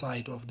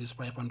outside of this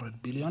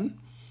 500 billion,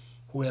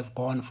 who have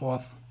gone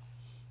forth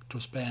to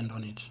spend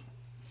on it.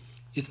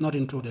 It's not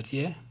included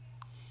here,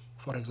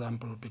 for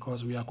example,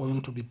 because we are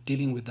going to be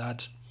dealing with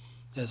that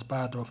as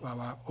part of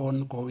our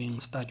ongoing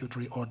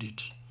statutory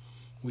audit,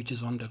 which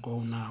is on the go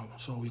now.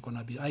 So we're going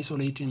to be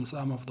isolating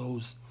some of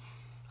those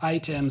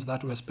items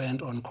that were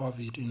spent on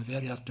COVID in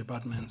various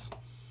departments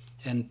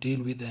and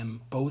deal with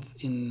them both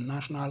in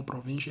national,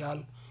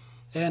 provincial,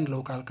 and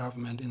local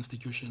government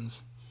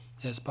institutions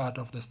as part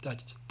of the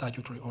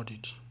statutory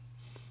audit.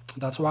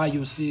 That's why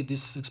you see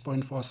this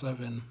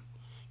 6.47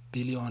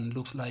 billion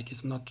looks like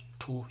it's not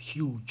too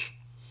huge.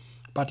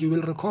 But you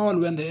will recall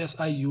when the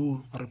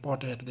SIU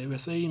reported, they were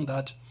saying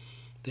that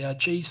they are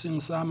chasing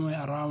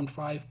somewhere around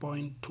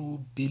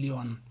 5.2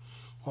 billion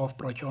of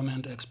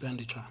procurement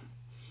expenditure.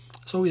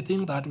 So we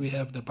think that we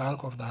have the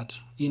bulk of that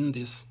in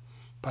this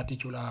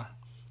particular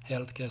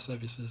healthcare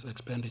services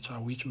expenditure,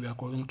 which we are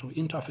going to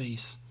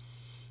interface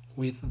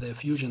with the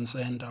Fusion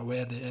Center,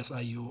 where the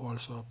SIU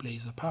also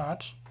plays a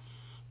part,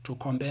 to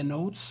compare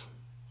notes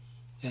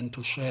and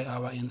to share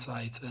our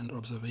insights and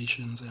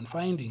observations and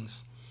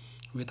findings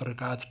with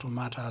regards to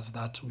matters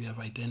that we have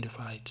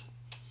identified.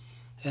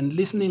 And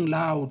listening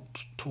loud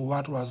to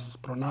what was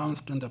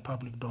pronounced in the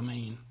public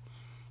domain,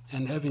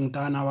 and having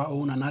done our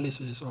own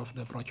analysis of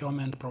the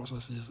procurement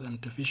processes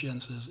and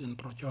deficiencies in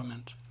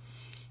procurement,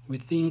 we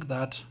think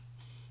that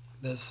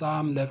there's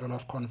some level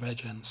of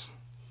convergence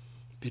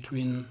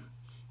between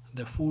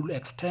the full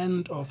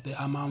extent of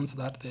the amounts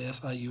that the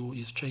SIU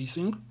is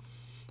chasing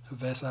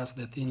versus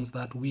the things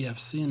that we have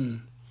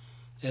seen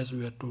as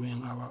we are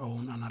doing our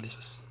own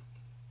analysis.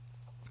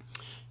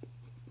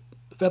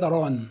 Further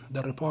on,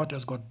 the report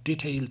has got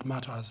detailed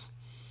matters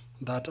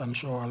that I'm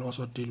sure I'll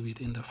also deal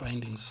with in the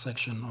findings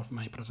section of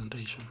my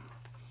presentation.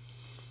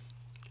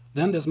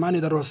 Then there's money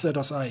that was set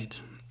aside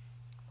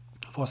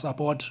for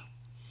support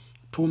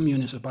to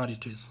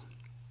municipalities.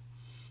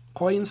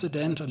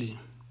 Coincidentally,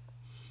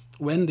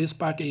 when this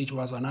package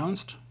was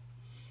announced,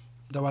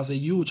 there was a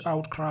huge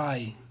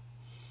outcry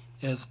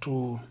as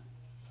to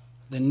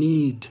the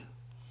need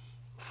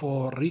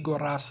for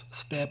rigorous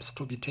steps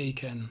to be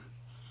taken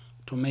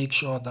to make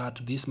sure that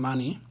this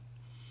money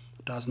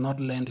does not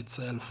lend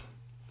itself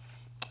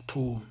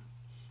to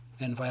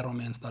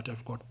environments that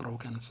have got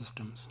broken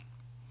systems.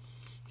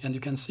 And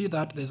you can see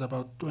that there's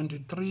about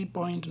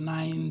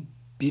 23.9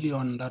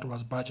 billion that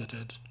was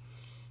budgeted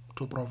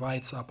to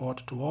provide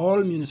support to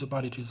all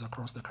municipalities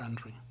across the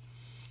country,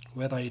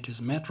 whether it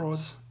is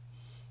metros,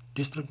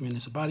 district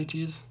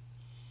municipalities,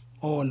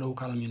 or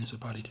local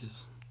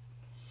municipalities.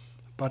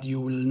 But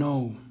you will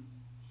know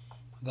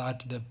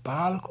that the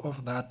bulk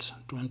of that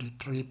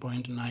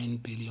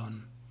 23.9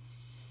 billion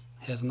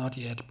has not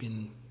yet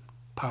been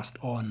passed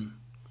on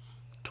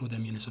to the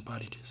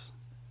municipalities.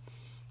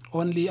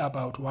 Only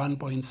about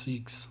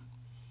 1.6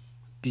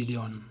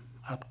 billion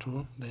up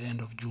to the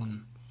end of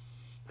June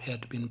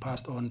had been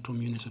passed on to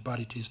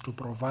municipalities to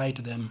provide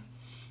them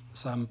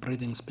some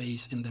breathing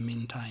space in the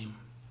meantime.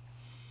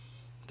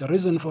 The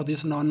reason for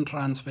this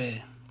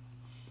non-transfer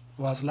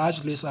was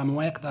largely some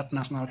work that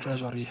National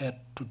Treasury had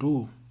to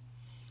do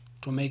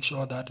to make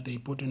sure that they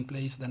put in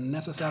place the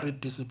necessary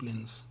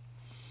disciplines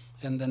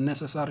and the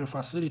necessary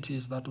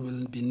facilities that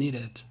will be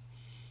needed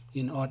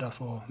in order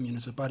for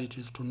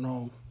municipalities to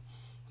know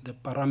the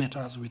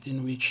parameters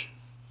within which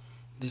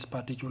this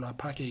particular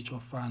package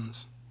of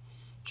funds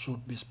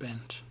should be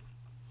spent.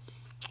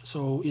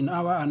 So in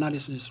our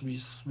analysis,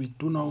 we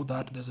do know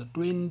that there's a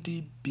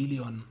 20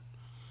 billion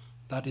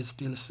that is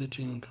still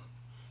sitting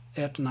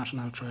at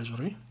National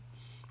Treasury,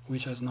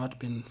 which has not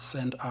been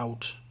sent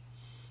out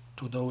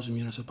to those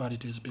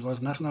municipalities,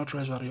 because National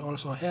Treasury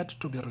also had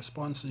to be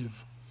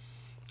responsive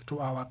to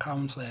our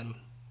council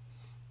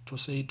to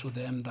say to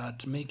them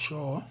that make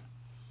sure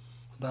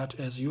that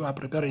as you are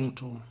preparing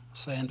to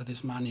send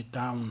this money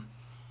down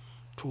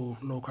to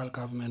local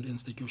government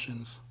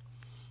institutions,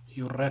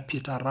 you wrap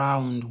it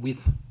around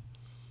with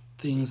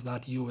things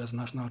that you as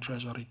National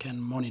Treasury can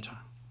monitor,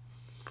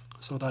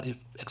 so that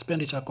if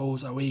expenditure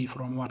goes away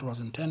from what was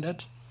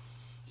intended,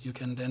 you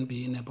can then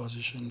be in a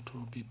position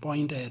to be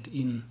pointed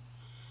in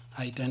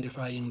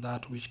identifying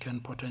that which can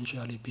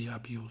potentially be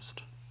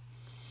abused.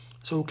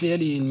 So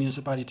clearly in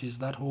municipalities,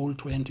 that whole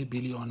 20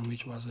 billion,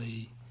 which was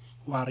a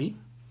worry,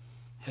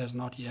 has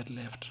not yet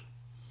left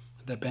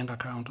the bank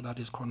account that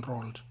is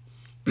controlled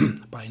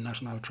by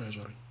National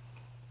Treasury.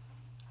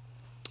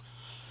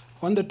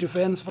 On the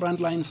defense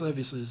frontline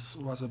services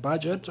was a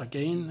budget,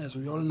 again, as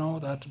we all know,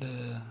 that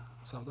the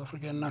South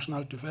African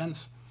National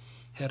Defense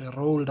had a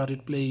role that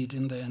it played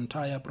in the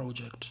entire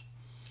project.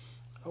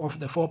 Of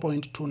the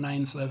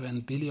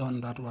 4.297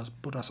 billion that was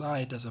put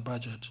aside as a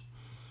budget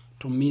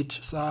to meet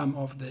some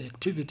of the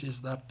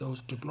activities that those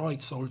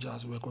deployed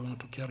soldiers were going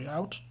to carry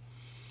out,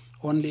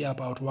 only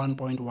about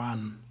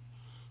 1.1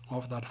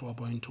 of that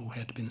 4.2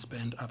 had been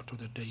spent up to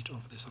the date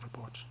of this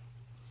report.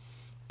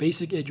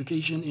 Basic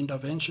education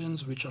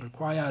interventions, which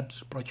required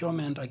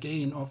procurement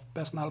again of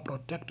personal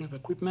protective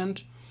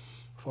equipment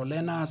for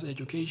learners,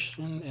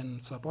 education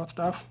and support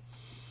staff,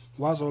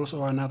 was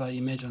also another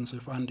emergency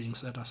funding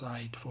set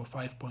aside for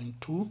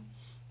 5.2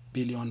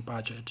 billion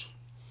budget,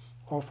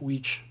 of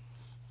which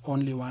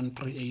only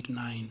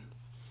 1,389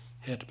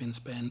 had been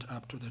spent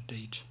up to the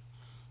date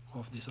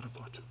of this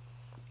report.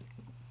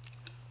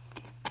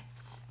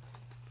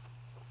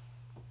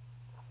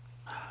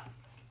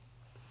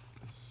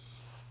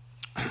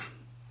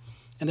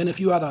 And then a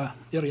few other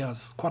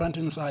areas,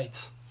 quarantine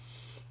sites.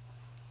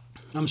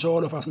 I'm sure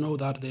all of us know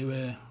that they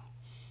were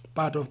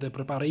part of the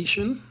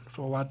preparation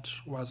for what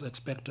was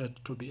expected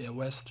to be a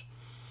worst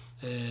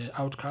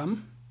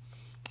outcome.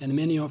 And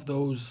many of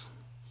those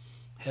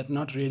had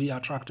not really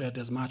attracted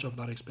as much of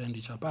that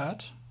expenditure.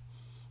 But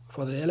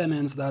for the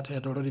elements that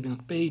had already been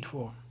paid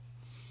for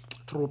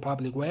through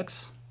public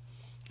works,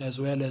 as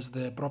well as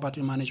the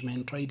property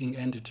management trading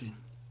entity,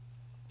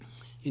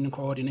 in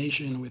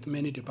coordination with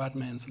many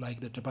departments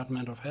like the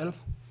Department of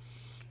Health,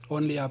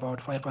 only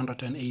about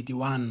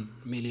 581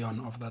 million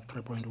of that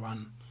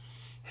 3.1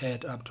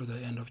 had up to the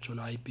end of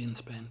July been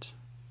spent.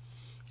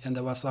 And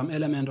there was some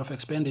element of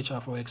expenditure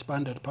for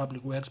expanded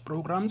public works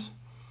programs.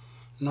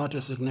 Not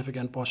a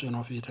significant portion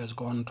of it has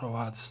gone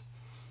towards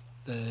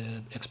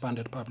the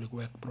expanded public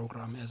work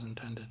program as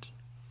intended.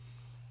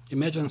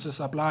 Emergency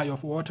supply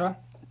of water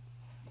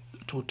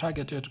to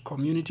targeted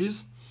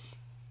communities.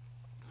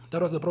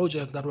 That was a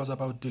project that was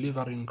about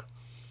delivering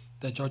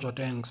the JoJo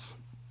tanks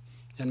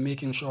and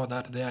making sure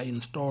that they are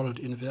installed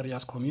in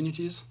various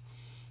communities,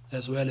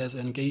 as well as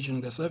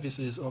engaging the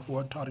services of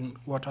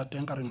water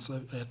tankering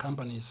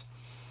companies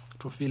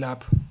to fill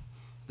up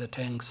the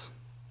tanks,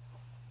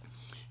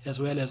 as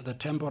well as the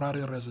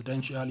temporary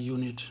residential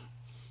unit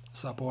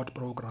support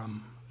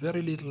program.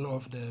 Very little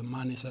of the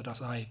money set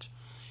aside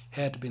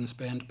had been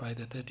spent by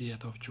the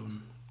 30th of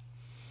June.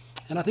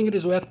 And I think it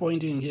is worth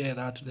pointing here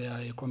that there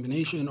are a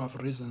combination of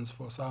reasons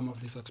for some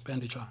of this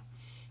expenditure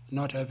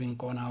not having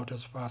gone out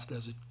as fast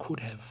as it could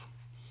have.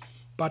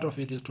 Part of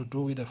it is to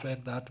do with the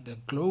fact that the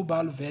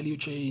global value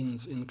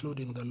chains,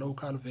 including the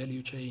local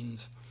value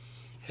chains,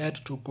 had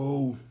to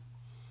go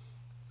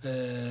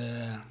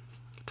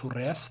to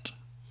rest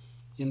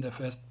in the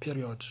first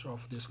period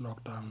of this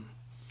lockdown.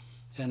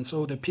 And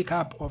so the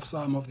pickup of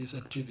some of this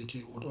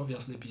activity would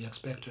obviously be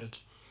expected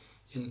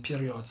in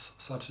periods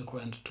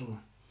subsequent to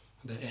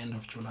the end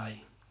of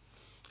July.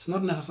 It's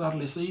not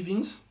necessarily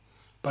savings,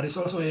 but it's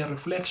also a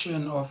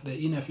reflection of the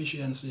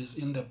inefficiencies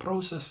in the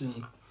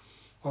processing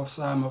of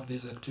some of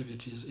these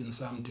activities in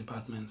some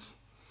departments.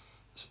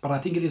 But I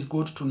think it is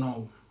good to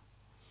know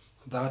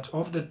that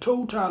of the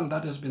total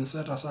that has been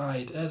set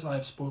aside, as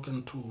I've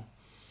spoken to,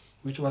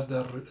 which was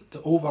the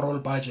overall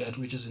budget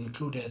which is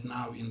included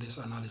now in this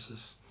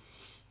analysis,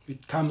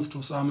 it comes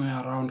to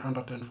somewhere around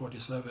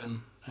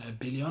 147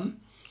 billion.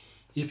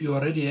 If you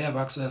already have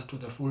access to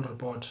the full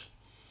report,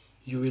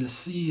 you will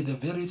see the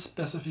very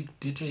specific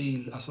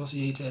detail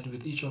associated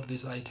with each of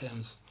these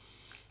items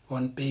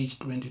on page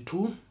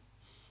 22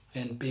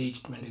 and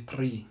page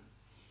 23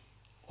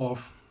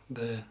 of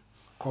the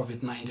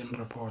COVID-19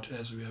 report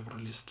as we have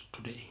released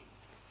today.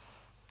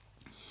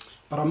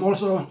 But I'm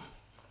also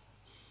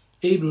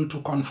able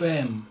to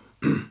confirm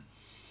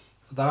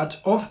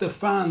that of the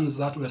funds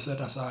that were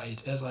set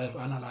aside, as I have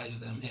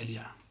analyzed them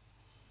earlier,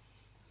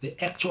 the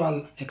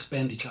actual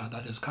expenditure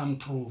that has come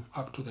through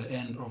up to the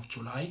end of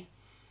July,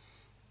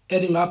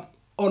 adding up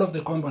all of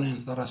the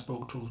components that I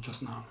spoke to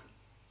just now,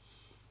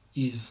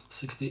 is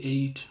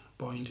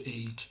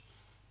 68.8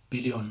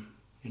 billion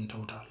in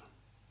total.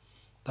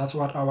 That's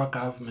what our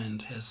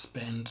government has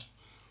spent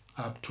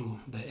up to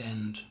the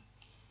end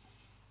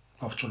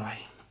of July.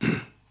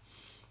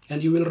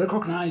 And you will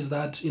recognize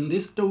that in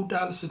this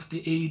total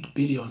 68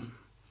 billion,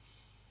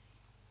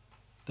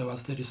 there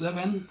was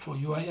 37 for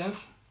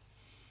UIF,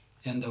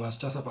 and there was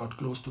just about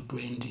close to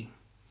 20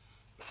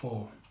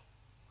 for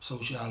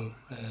social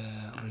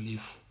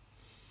relief.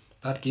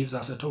 That gives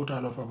us a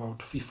total of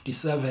about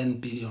 57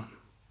 billion.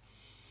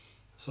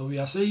 So we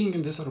are saying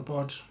in this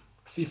report,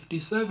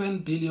 57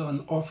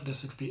 billion of the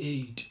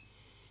 68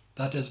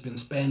 that has been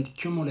spent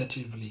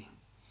cumulatively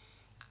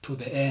to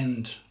the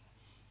end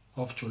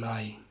of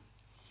July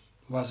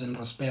was in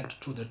respect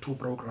to the two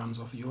programs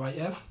of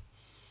UIF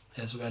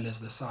as well as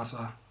the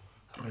SASSA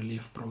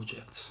relief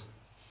projects,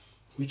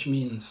 which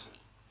means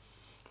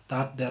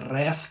that the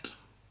rest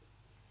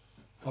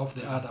of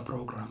the other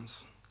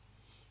programs,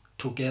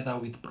 together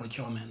with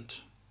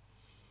procurement,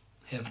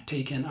 have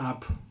taken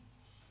up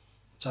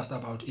just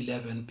about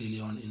 11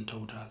 billion in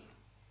total.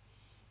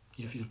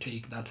 If you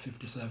take that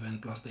 57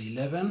 plus the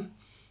 11,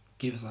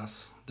 gives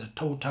us the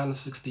total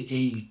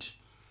 68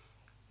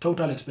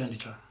 total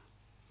expenditure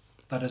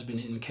that has been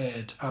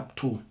incurred up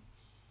to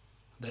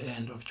the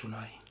end of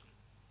July.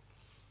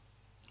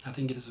 I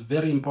think it is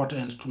very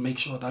important to make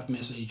sure that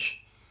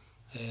message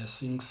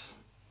sinks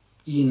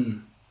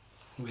in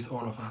with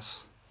all of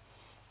us,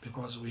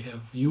 because we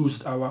have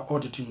used our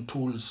auditing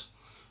tools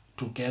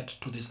to get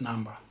to this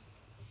number.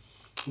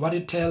 What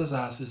it tells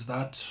us is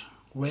that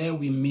where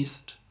we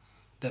missed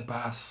the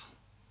bus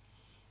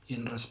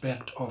in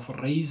respect of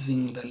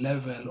raising the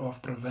level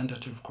of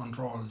preventative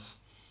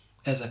controls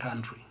as a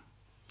country,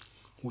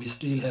 we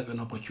still have an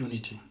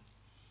opportunity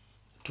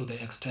to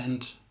the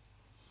extent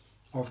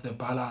of the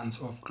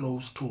balance of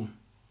close to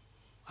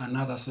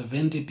another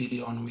 70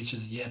 billion which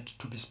is yet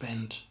to be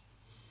spent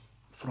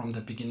from the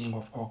beginning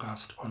of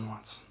August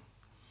onwards.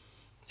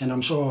 And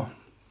I'm sure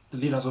the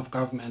leaders of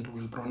government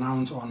will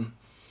pronounce on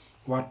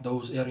what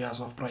those areas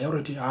of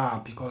priority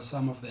are, because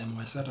some of them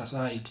were set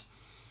aside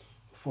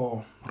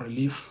for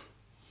relief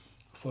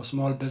for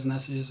small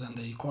businesses and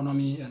the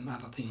economy and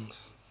other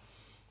things.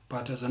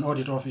 But as an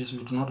audit office,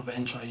 we do not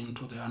venture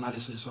into the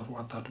analysis of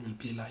what that will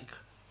be like.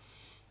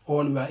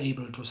 All we are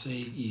able to say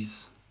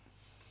is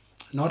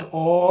not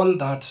all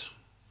that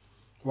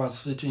was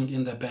sitting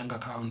in the bank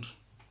account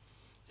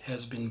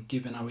has been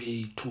given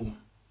away to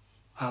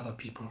other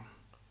people,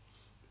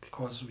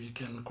 because we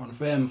can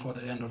confirm for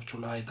the end of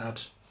July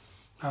that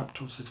up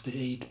to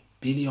 68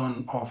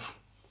 billion of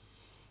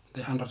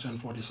the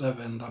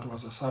 147 that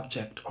was a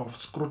subject of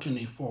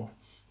scrutiny for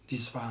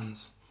these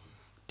funds,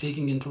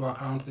 taking into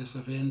account the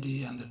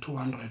 70 and the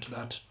 200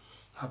 that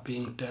are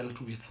being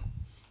dealt with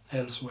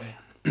elsewhere.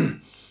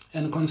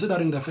 And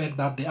considering the fact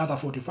that the other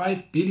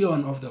 45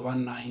 billion of the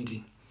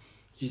 190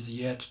 is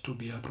yet to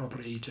be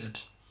appropriated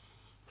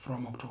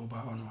from October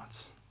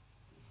onwards.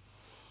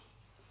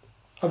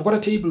 I've got a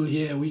table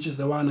here, which is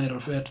the one I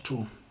referred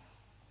to,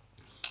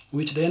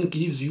 which then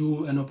gives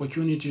you an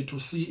opportunity to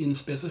see in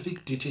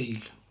specific detail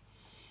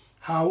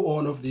how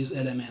all of these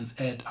elements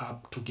add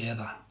up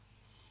together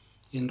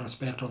in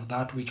respect of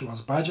that which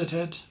was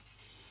budgeted,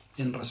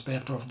 in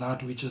respect of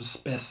that which is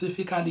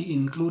specifically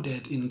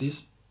included in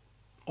this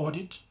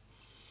audit,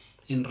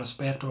 in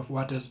respect of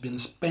what has been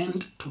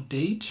spent to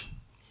date,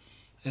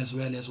 as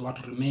well as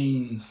what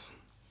remains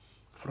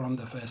from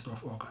the 1st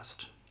of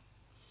August.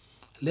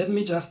 Let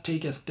me just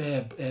take a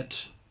stab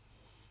at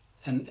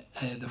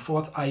the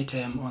fourth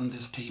item on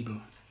this table,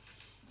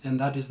 and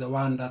that is the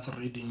one that's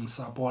reading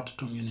support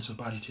to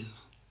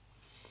municipalities.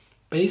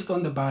 Based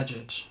on the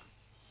budget,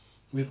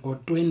 we've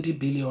got 20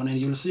 billion, and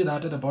you'll see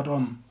that at the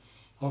bottom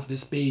of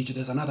this page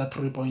there's another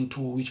 3.2,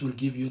 which will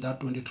give you that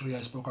 23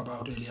 I spoke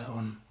about earlier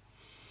on.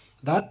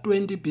 That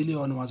 20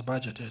 billion was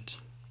budgeted.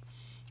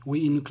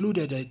 We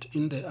included it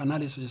in the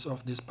analysis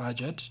of this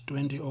budget,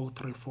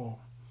 20034,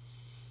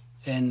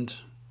 and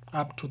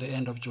up to the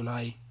end of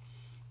July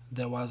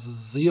there was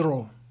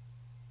zero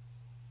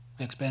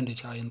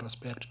expenditure in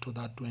respect to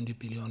that 20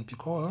 billion,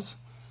 because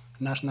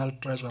National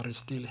Treasury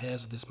still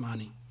has this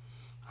money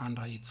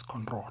under its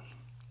control.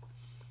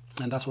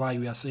 And that's why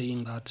we are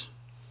saying that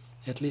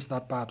at least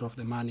that part of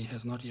the money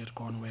has not yet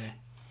gone where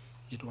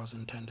it was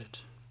intended.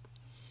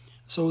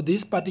 So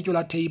this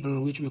particular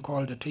table, which we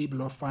call the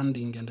table of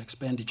funding and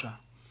expenditure,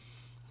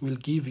 will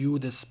give you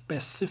the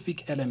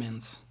specific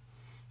elements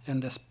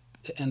and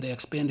the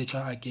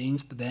expenditure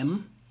against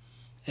them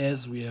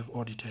as we have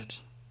audited.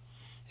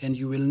 And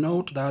you will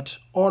note that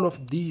all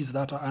of these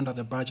that are under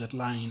the budget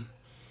line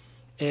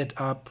add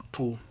up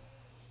to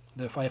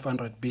the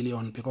 500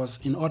 billion, because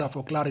in order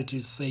for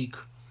clarity's sake,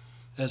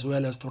 as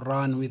well as to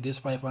run with this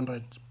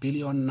 500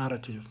 billion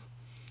narrative,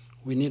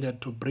 we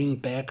needed to bring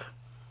back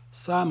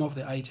some of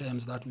the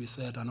items that we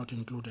said are not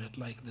included,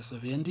 like the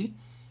 70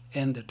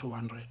 and the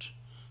 200,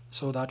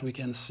 so that we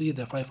can see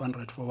the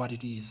 500 for what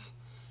it is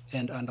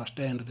and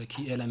understand the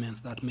key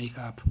elements that make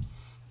up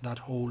that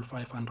whole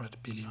 500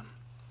 billion.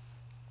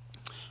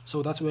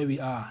 So that's where we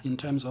are in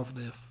terms of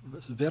the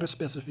very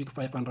specific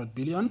 500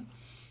 billion,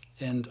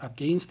 and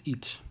against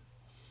it,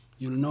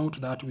 you'll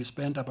note that we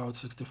spent about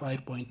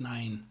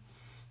 65.9,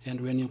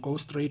 and when you go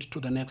straight to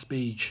the next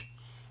page,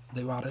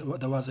 there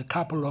was a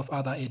couple of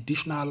other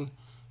additional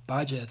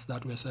budgets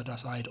that were set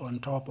aside on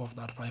top of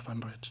that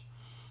 500,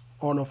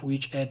 all of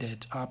which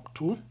added up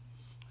to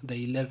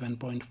the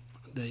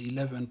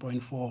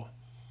 11.4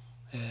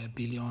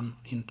 billion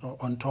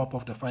on top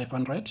of the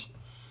 500,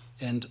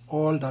 and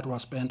all that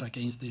was spent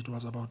against it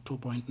was about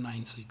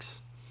 2.96.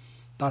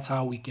 That's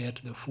how we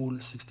get the full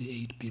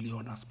 68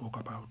 billion I spoke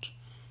about.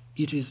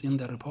 It is in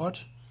the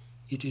report.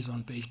 It is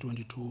on page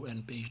 22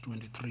 and page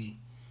 23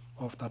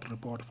 of that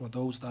report for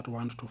those that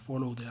want to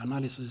follow the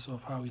analysis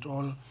of how it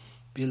all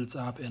builds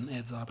up and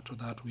adds up to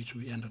that which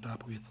we ended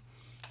up with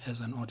as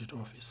an audit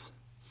office.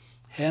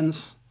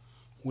 Hence,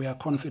 we are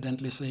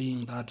confidently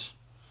saying that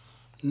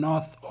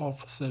north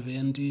of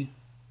 70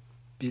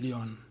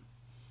 billion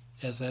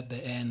as at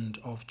the end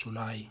of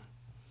July,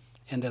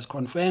 and as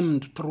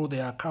confirmed through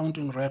the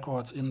accounting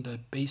records in the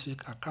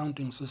basic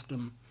accounting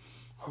system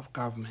of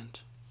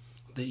government,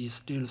 there is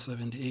still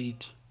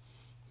 78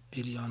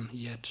 billion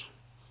yet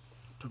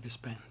to be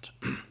spent.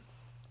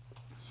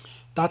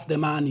 That's the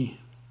money.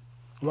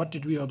 What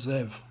did we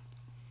observe?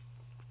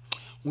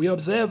 We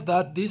observed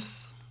that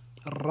this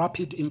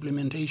rapid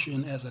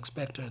implementation, as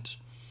expected,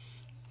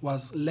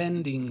 was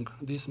lending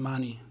this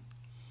money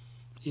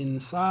in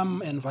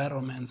some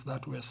environments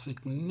that were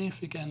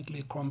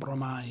significantly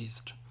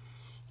compromised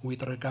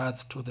with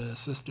regards to the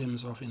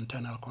systems of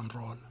internal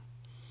control.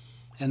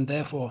 And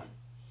therefore,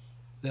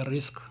 the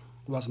risk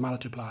was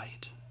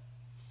multiplied.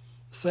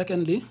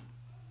 Secondly,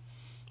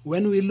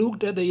 when we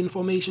looked at the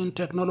information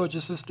technology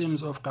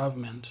systems of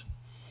government,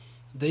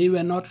 they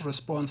were not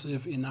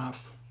responsive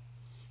enough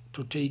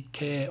to take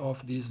care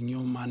of these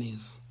new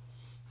monies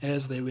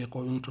as they were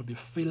going to be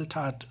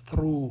filtered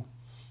through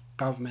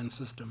government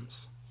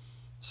systems.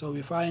 So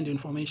we find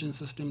information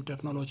system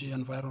technology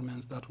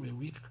environments that were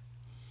weak.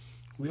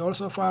 We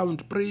also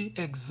found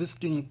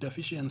pre-existing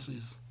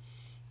deficiencies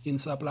in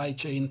supply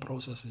chain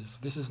processes.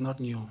 This is not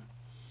new.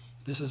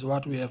 This is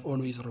what we have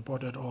always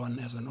reported on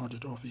as an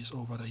audit office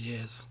over the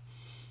years.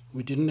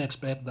 We didn't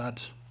expect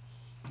that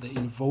the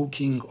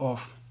invoking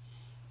of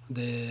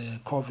the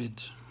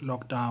COVID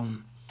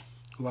lockdown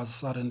was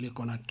suddenly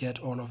going to get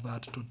all of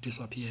that to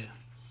disappear,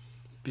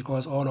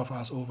 because all of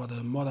us over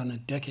the more than a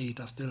decade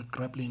are still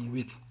grappling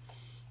with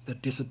the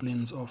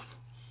disciplines of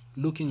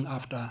looking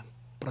after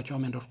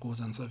procurement of goods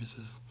and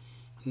services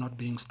not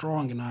being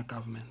strong in our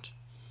government.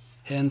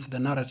 Hence the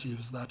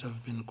narratives that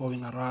have been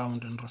going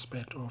around in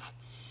respect of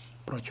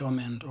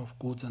procurement of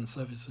goods and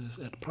services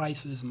at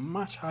prices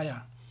much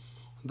higher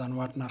than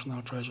what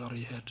National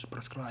Treasury had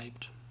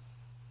prescribed.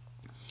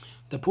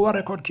 The poor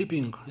record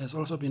keeping has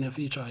also been a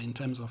feature in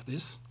terms of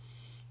this.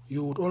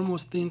 You would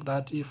almost think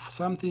that if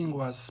something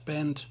was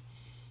spent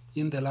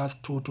in the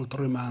last 2 to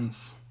 3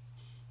 months,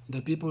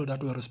 the people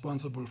that were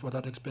responsible for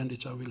that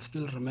expenditure will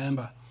still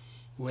remember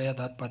where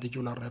that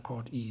particular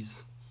record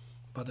is.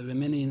 But there were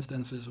many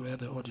instances where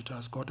the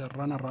auditors got a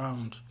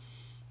runaround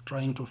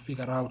trying to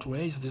figure out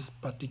where is this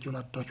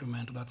particular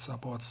document that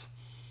supports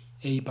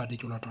a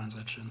particular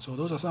transaction. So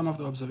those are some of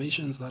the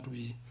observations that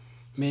we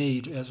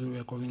made as we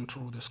were going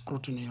through the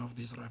scrutiny of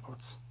these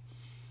records,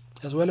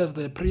 as well as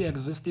the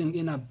pre-existing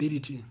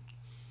inability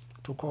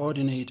to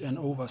coordinate and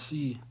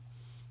oversee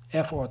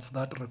efforts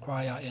that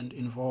require and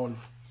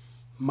involve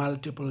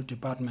multiple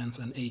departments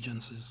and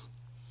agencies.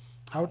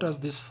 How does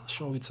this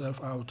show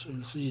itself out?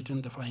 You'll see it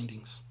in the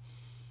findings.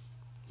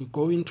 You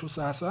go into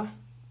SASSA,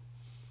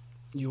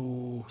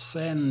 you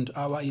send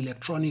our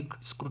electronic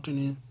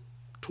scrutiny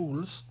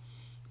tools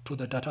to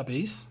the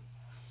database,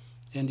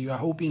 and you are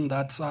hoping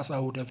that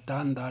SASSA would have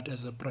done that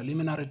as a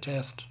preliminary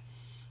test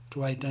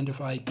to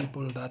identify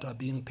people that are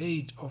being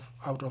paid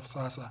out of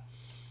SASSA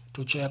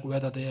to check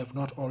whether they have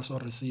not also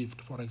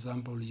received, for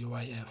example,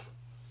 UIF.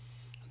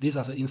 These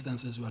are the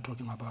instances we are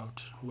talking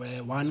about,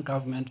 where one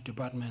government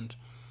department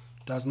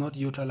does not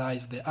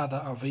utilize the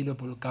other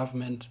available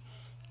government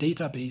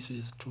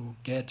databases to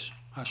get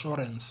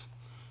assurance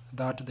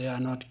that they are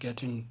not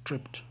getting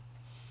tripped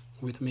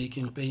with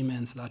making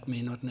payments that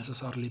may not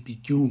necessarily be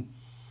due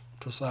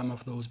to some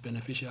of those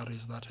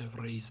beneficiaries that have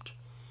raised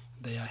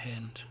their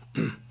hand.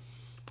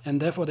 And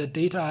therefore, the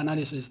data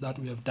analysis that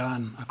we have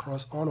done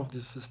across all of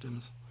these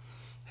systems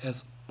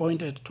has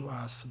pointed to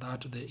us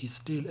that there is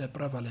still a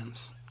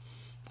prevalence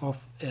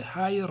of a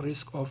high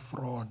risk of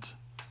fraud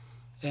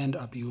and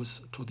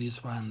abuse to these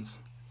funds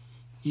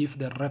if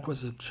the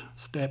requisite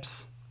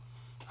steps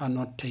are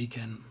not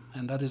taken.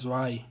 And that is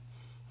why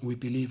we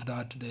believe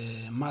that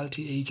the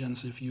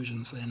multi-agency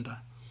fusion center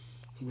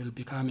will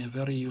become a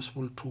very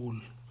useful tool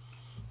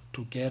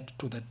to get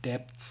to the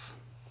depths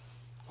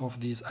of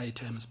these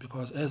items,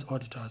 because as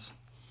auditors,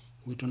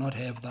 we do not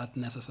have that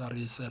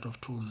necessary set of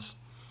tools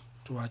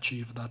to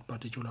achieve that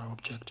particular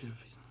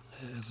objective,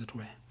 as it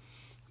were.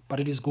 But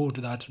it is good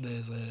that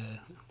there's an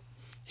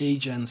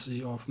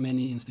agency of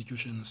many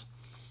institutions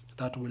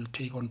that will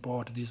take on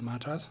board these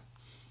matters,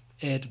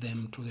 add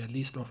them to the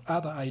list of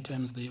other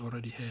items they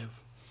already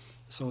have,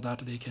 so that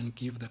they can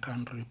give the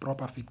country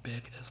proper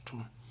feedback as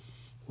to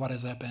what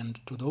has happened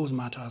to those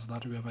matters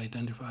that we have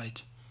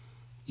identified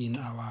in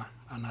our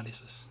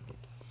analysis.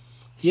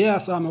 Here are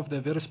some of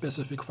the very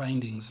specific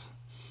findings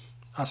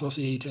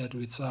associated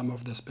with some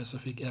of the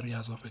specific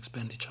areas of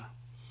expenditure.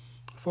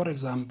 For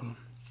example,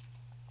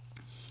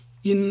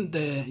 in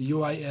the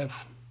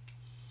UIF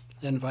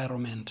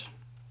environment,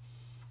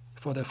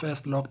 for the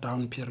first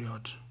lockdown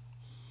period,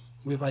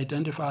 we've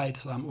identified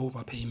some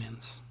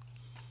overpayments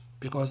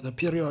because the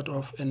period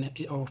of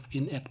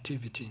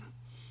inactivity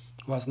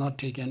was not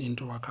taken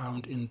into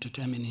account in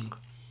determining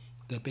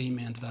the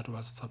payment that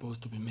was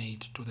supposed to be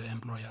made to the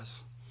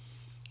employers.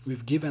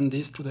 We've given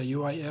this to the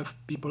UIF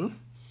people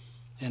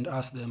and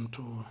asked them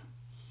to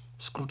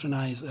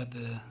scrutinize at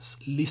the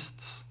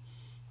lists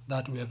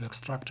that we have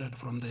extracted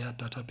from their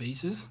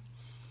databases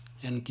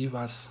and give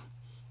us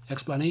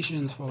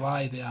explanations for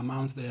why the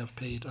amounts they have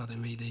paid are the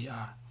way they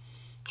are.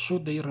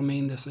 Should they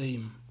remain the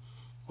same,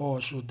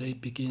 or should they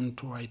begin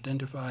to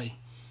identify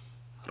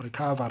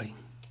recovery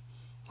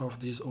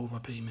of these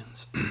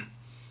overpayments?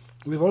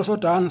 We've also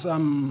done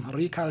some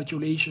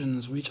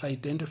recalculations which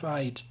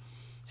identified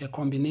a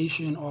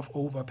combination of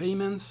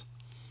overpayments,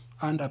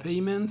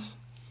 underpayments,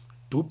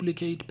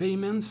 duplicate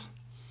payments,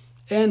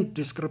 and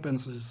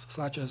discrepancies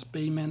such as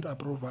payment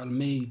approval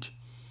made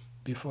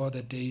before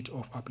the date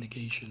of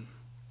application.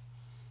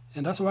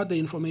 And that's what the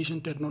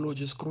information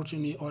technology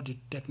scrutiny audit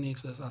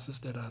techniques has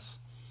assisted us,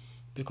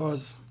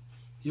 because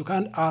you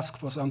can't ask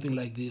for something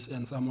like this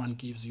and someone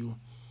gives you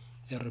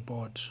a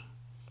report.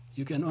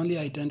 You can only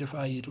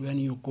identify it when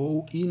you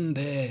go in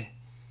there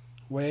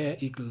where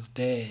it is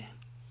there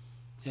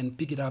and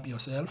pick it up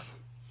yourself.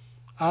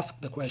 Ask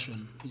the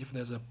question. If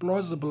there's a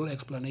plausible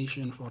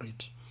explanation for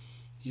it,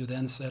 you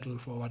then settle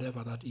for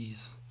whatever that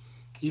is.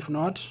 If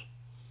not,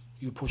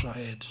 you push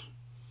ahead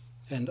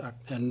and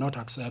not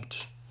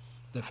accept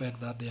the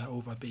fact that there are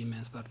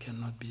overpayments that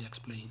cannot be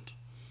explained.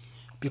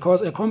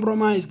 Because a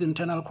compromised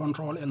internal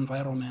control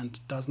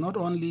environment does not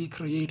only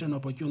create an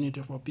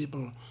opportunity for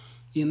people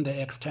in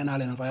the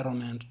external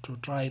environment to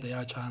try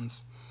their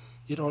chance,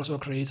 it also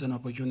creates an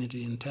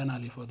opportunity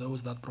internally for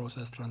those that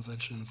process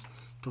transactions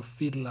to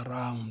fiddle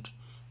around,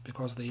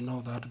 because they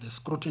know that the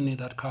scrutiny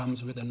that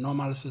comes with the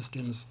normal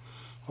systems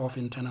of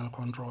internal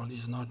control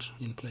is not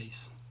in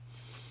place.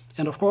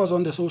 And of course,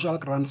 on the social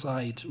grant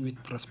side,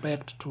 with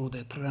respect to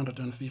the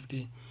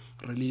 350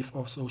 relief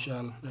of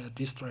social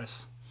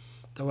distress,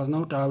 there was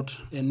no doubt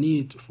a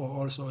need for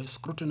also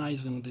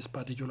scrutinizing this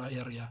particular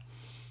area,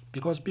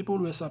 because people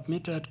were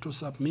submitted to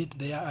submit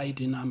their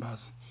ID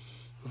numbers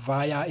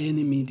via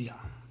any media.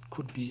 It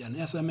could be an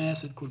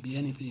SMS, it could be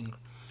anything,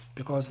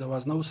 because there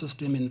was no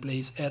system in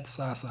place at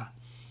SASSA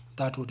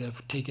that would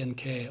have taken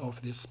care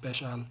of this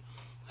special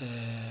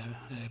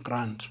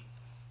grant.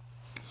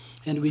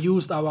 And we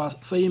used our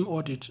same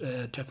audit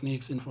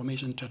techniques,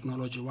 information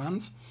technology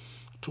ones,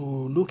 to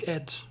look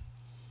at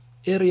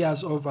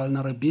areas of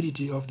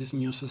vulnerability of this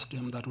new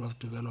system that was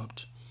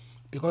developed.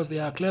 Because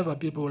there are clever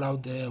people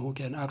out there who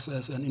can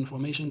access an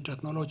information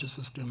technology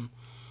system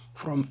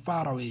from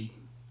far away,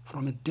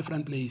 from a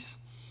different place.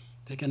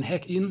 They can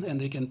hack in and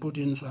they can put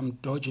in some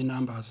dodgy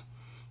numbers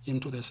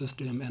into the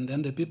system, and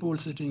then the people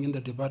sitting in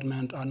the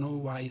department are no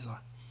wiser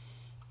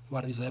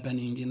what is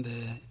happening in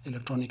the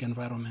electronic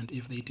environment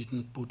if they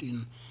didn't put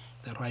in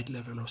the right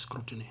level of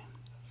scrutiny.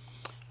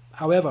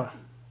 However,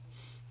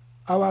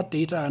 our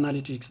data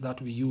analytics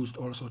that we used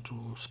also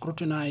to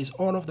scrutinize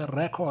all of the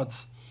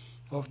records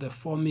of the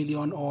 4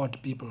 million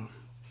odd people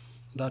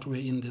that were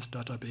in this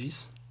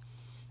database,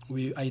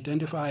 we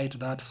identified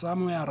that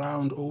somewhere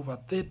around over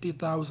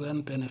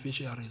 30,000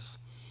 beneficiaries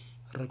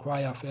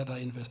require further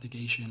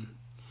investigation.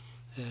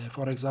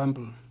 For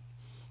example,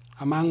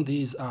 among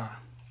these are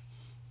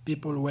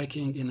people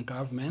working in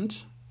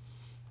government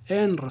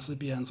and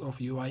recipients of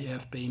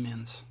UIF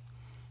payments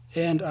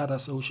and other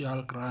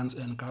social grants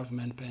and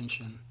government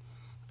pension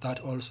that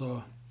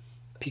also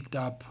picked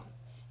up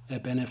a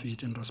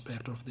benefit in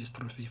respect of this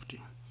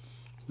 350.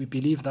 We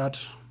believe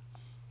that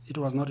it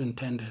was not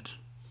intended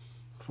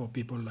for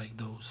people like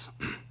those.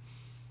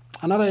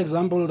 Another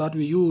example that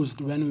we used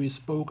when we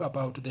spoke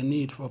about the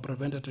need for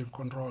preventative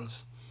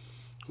controls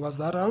was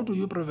that how do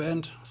you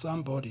prevent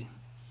somebody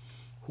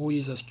who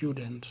is a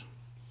student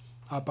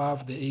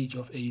above the age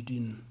of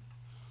 18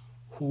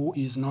 who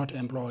is not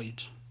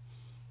employed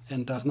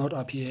and does not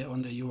appear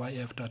on the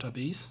UIF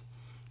database,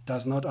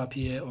 does not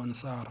appear on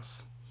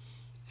SARS,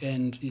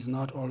 and is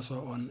not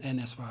also on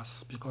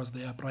NSFAS because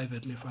they are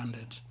privately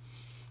funded.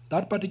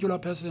 That particular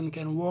person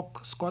can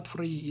walk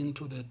scot-free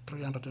into the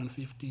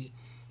 350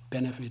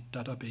 benefit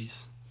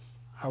database.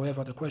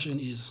 However, the question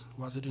is,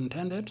 was it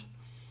intended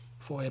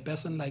for a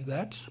person like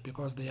that?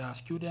 Because they are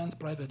students,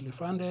 privately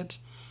funded,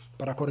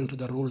 but according to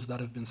the rules that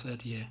have been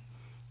set here,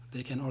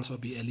 they can also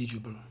be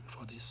eligible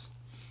for this.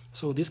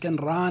 So this can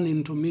run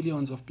into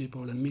millions of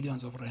people and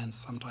millions of rands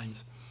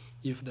sometimes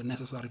if the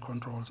necessary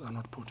controls are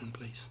not put in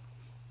place.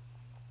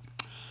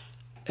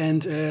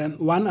 And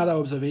one other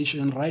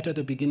observation right at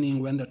the beginning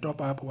when the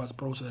top-up was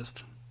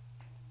processed,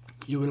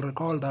 you will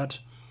recall that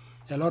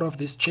a lot of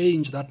this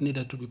change that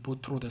needed to be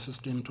put through the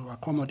system to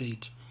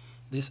accommodate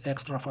this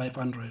extra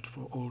 500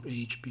 for old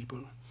age people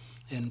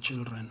and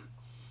children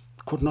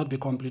could not be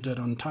completed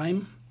on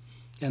time.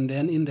 And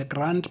then in the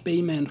grant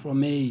payment for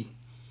May,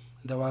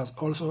 there was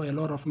also a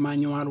lot of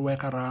manual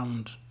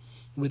workaround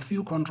with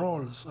few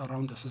controls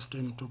around the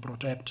system to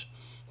protect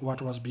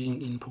what was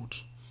being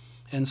input.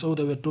 And so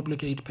there were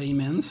duplicate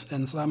payments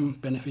and some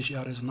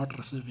beneficiaries not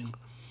receiving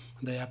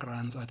their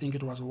grants. I think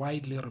it was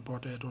widely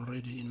reported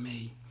already in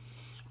May.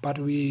 But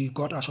we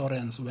got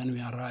assurance when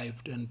we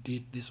arrived and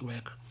did this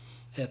work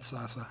at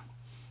SASSA.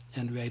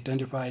 And we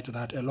identified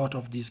that a lot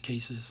of these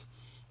cases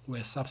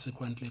were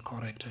subsequently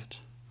corrected.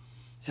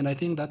 And I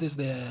think that is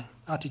the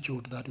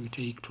attitude that we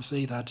take to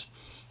say that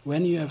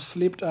when you have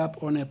slipped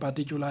up on a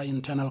particular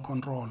internal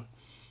control,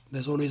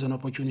 there's always an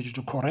opportunity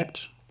to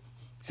correct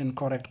and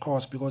correct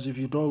course, because if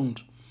you don't,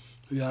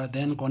 you are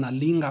then going to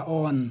linger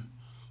on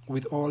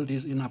with all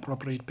these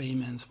inappropriate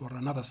payments for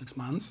another 6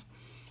 months,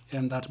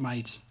 and that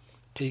might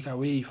take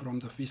away from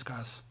the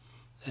fiscus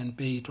and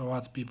pay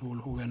towards people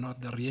who were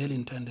not the real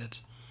intended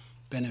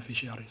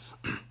beneficiaries.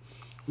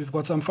 We've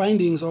got some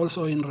findings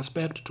also in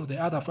respect to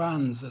the other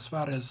funds, as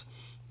far as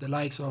the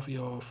likes of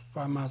your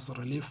Farmers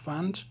Relief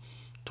Fund,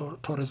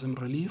 Tourism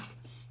Relief,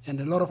 and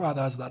a lot of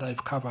others that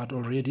I've covered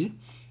already,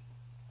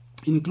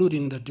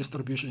 including the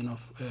distribution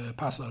of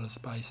parcels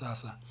by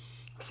SASSA.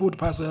 Food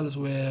parcels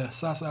were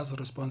SASSA's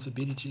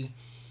responsibility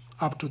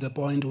up to the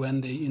point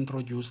when they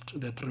introduced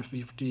the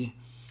 350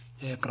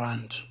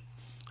 grant.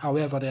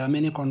 However, there are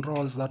many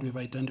controls that we've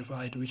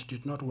identified which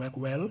did not work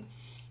well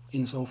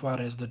insofar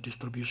as the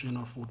distribution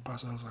of food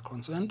parcels are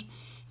concerned.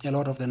 A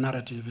lot of the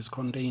narrative is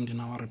contained in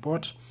our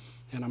report,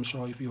 and I'm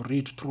sure if you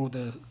read through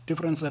the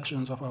different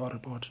sections of our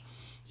report,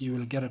 you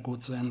will get a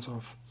good sense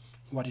of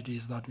what it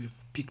is that we've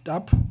picked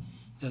up,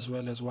 as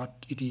well as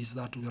what it is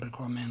that we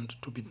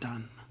recommend to be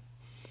done.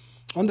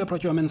 On the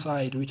procurement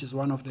side, which is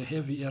one of the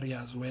heavy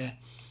areas where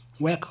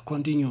Work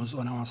continues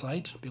on our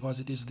side because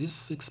it is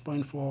this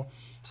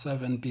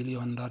 6.47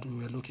 billion that we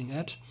were looking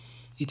at.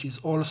 It is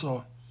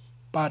also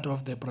part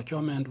of the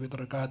procurement with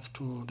regards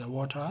to the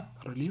water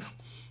relief.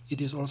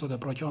 It is also the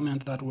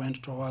procurement that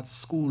went towards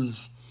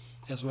schools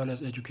as well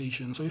as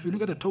education. So if you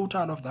look at the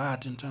total of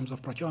that in terms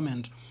of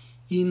procurement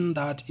in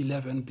that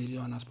 11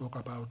 billion I spoke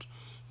about,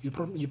 you're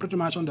pretty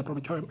much on the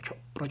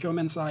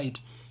procurement side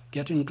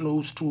getting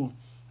close to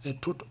a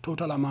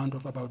total amount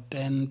of about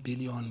 10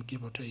 billion,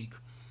 give or take,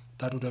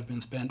 that would have been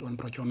spent on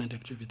procurement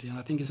activity. And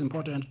I think it's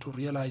important to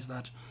realize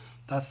that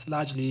that's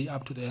largely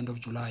up to the end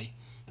of July,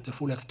 the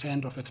full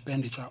extent of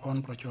expenditure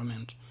on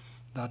procurement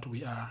that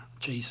we are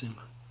chasing.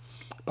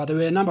 But there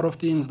were a number of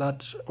things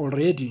that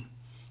already,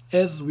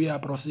 as we are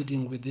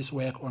proceeding with this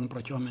work on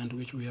procurement,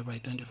 which we have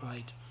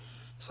identified,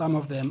 some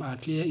of them are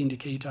clear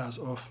indicators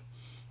of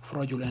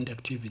fraudulent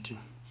activity.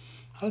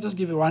 I'll just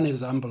give you one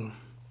example.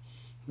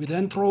 We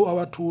then throw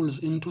our tools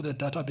into the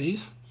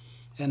database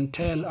and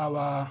tell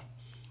our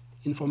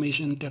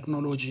information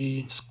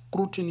technology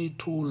scrutiny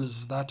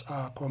tools that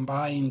are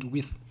combined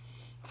with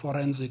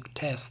forensic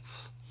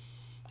tests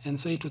and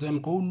say to them,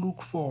 go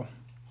look for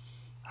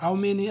how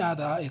many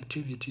other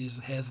activities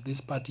has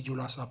this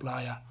particular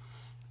supplier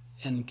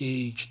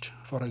engaged,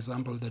 for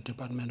example, the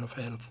Department of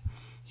Health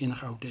in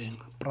Gauteng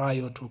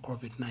prior to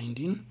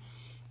COVID-19.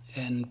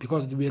 And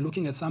because we are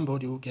looking at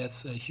somebody who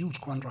gets a huge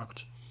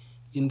contract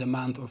in the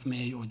month of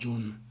May or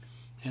June,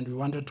 and we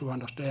wanted to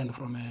understand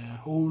from a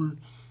whole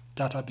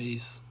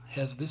database,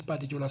 has this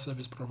particular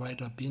service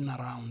provider been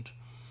around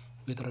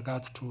with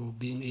regards to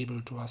being able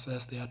to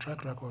assess their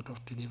track record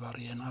of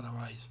delivery and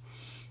otherwise.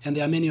 And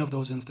there are many of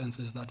those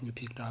instances that we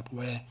picked up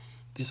where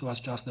this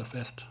was just the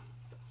first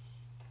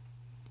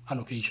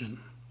allocation.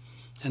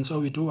 And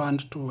so we do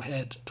want to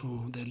head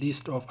to the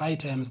list of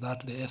items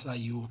that the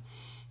SIU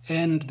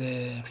and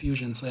the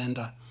Fusion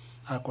Center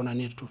are going to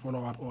need to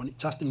follow up on,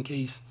 just in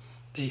case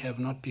they have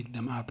not picked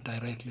them up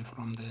directly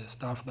from the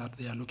staff that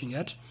they are looking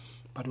at.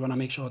 But we want to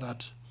make sure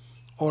that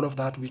all of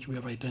that which we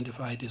have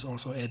identified is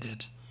also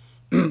added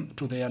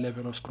to their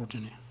level of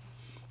scrutiny.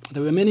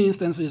 There were many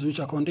instances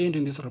which are contained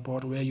in this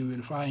report where you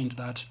will find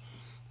that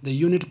the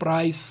unit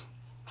price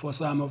for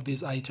some of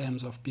these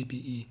items of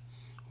PPE,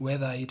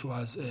 whether it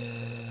was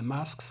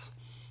masks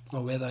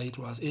or whether it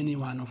was any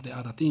one of the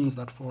other things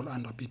that fall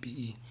under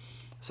PPE,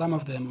 some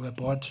of them were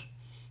bought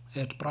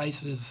at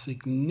prices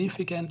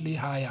significantly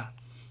higher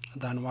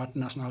than what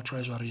National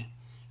Treasury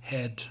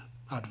had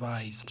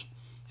advised.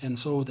 And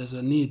so there's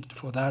a need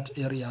for that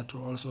area to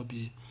also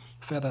be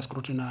further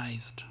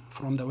scrutinized.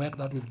 From the work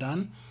that we've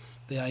done,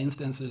 there are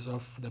instances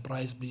of the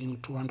price being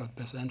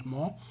 200%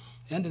 more,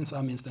 and in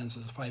some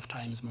instances 5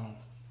 times more.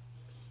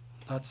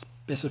 That's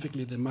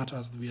specifically the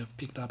matters that we have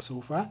picked up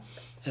so far.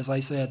 As I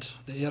said,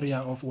 the area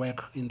of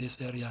work in this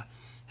area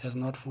has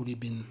not fully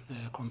been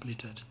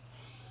completed.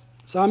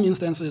 Some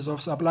instances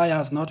of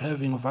suppliers not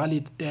having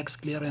valid tax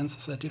clearance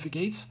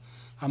certificates.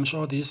 I'm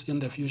sure this in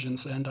the Fusion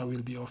Center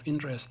will be of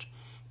interest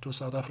to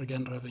South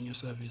African Revenue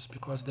Service,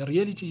 because the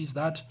reality is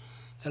that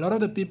a lot of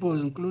the people,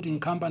 including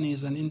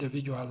companies and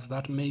individuals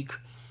that make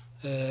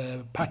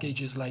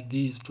packages like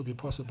these to be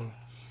possible,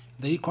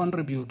 they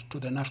contribute to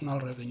the National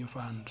Revenue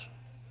Fund.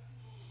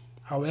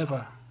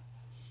 However,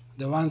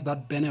 the ones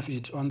that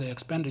benefit on the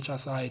expenditure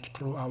side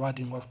through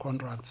awarding of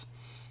contracts,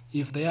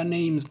 if their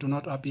names do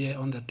not appear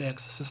on the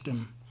tax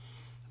system,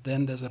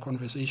 then there's a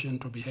conversation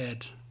to be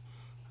had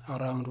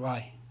around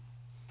why.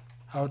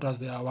 How does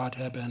the award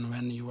happen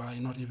when you are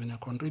not even a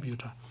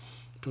contributor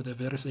to the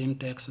very same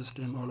tax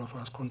system all of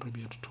us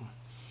contribute to?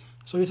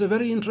 So it's a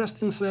very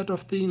interesting set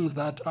of things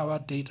that our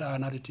data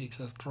analytics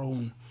has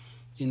thrown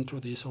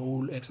into this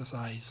whole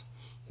exercise,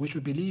 which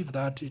we believe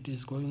that it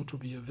is going to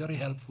be very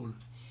helpful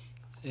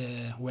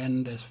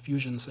when the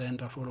Fusion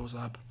Center follows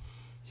up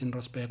in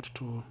respect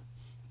to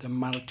the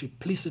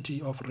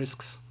multiplicity of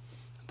risks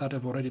that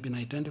have already been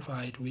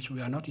identified, which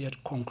we are not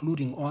yet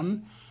concluding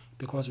on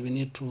because we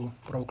need to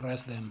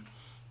progress them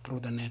through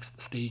the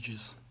next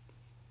stages.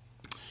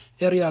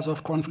 Areas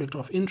of conflict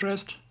of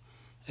interest,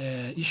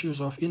 issues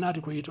of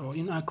inadequate or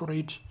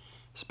inaccurate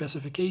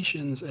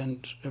specifications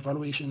and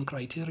evaluation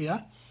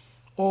criteria,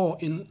 or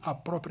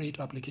inappropriate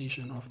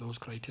application of those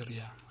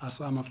criteria are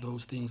some of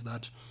those things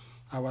that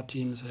our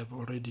teams have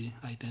already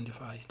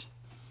identified.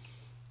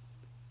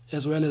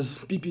 As well as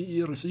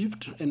PPE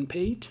received and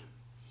paid,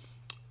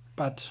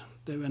 but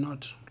they were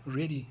not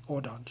really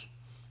ordered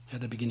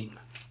at the beginning.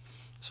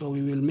 So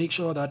we will make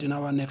sure that in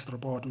our next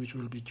report, which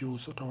will be due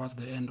towards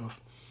the end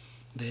of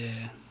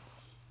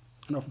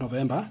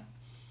November,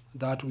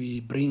 that we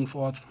bring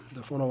forth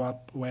the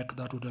follow-up work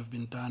that would have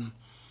been done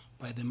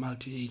by the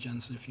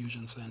multi-agency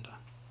Fusion Center.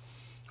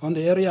 On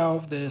the area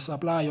of the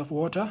supply of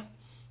water,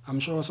 I'm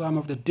sure some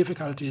of the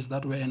difficulties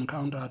that were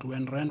encountered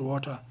when Rand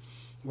Water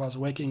was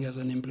working as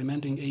an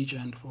implementing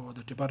agent for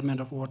the Department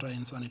of Water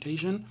and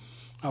Sanitation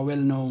are well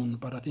known,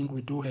 but I think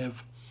we do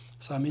have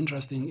some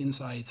interesting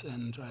insights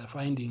and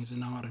findings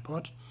in our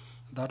report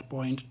that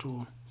point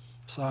to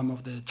some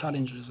of the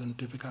challenges and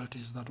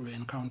difficulties that were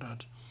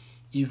encountered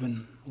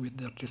even with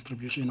the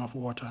distribution of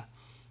water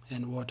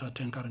and water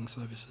tankering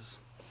services,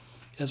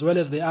 as well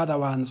as the other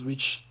ones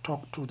which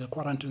talk to the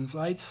quarantine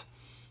sites,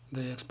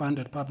 the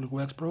expanded public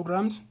works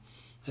programs,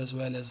 as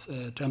well as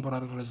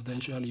temporary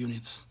residential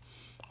units.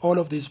 All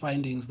of these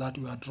findings that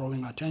we are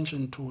drawing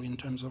attention to in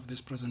terms of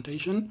this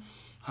presentation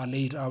are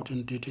laid out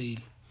in detail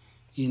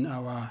in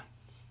our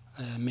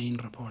main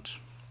report.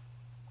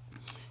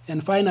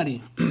 And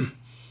finally,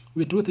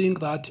 we do think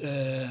that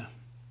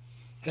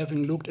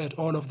having looked at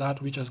all of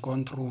that which has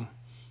gone through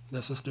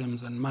the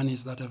systems and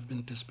monies that have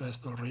been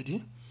dispersed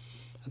already,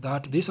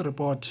 that this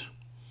report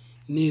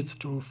needs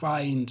to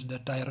find the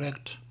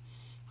direct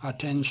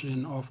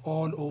attention of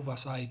all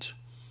oversight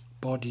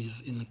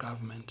bodies in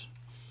government,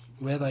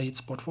 whether it's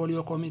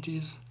portfolio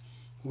committees,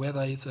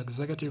 whether it's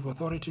executive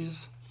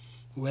authorities,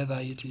 whether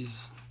it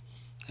is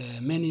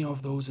many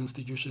of those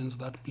institutions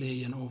that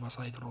play an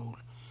oversight role.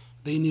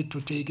 They need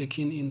to take a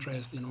keen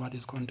interest in what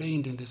is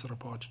contained in this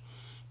report,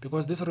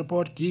 because this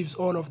report gives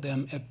all of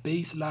them a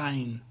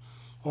baseline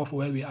of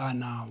where we are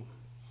now.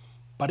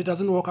 But it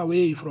doesn't walk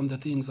away from the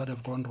things that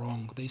have gone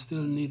wrong. They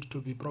still need to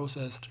be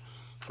processed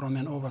from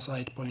an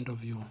oversight point of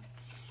view.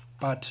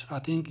 But I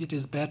think it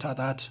is better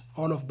that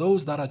all of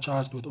those that are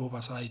charged with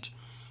oversight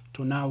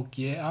to now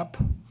gear up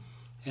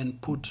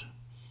and put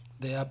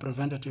their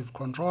preventative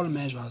control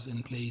measures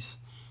in place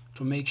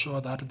to make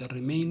sure that the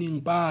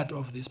remaining part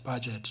of this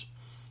budget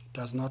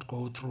does not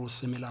go through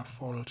similar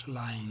fault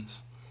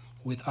lines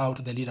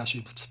without the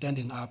leadership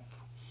standing up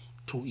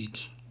to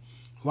it.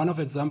 One of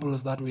the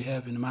examples that we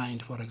have in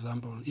mind, for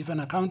example, if an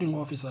accounting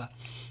officer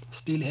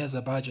still has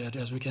a budget,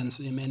 as we can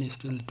see many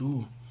still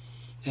do,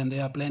 and they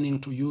are planning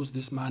to use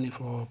this money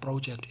for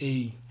Project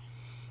A,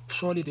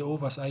 surely the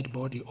oversight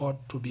body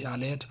ought to be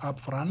alert up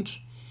front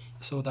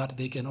so that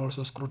they can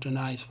also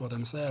scrutinize for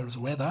themselves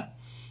whether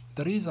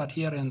there is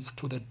adherence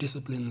to the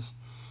disciplines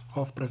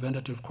of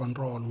preventative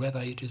control,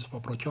 whether it is for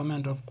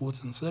procurement of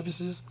goods and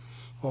services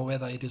or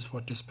whether it is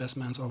for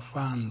disbursements of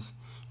funds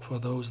for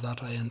those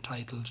that are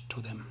entitled to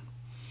them,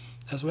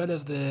 as well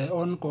as the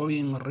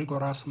ongoing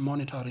rigorous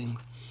monitoring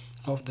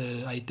of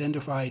the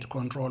identified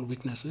control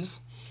weaknesses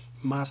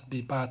must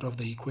be part of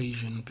the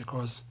equation,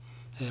 because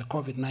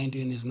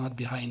COVID-19 is not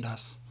behind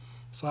us.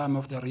 Some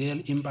of the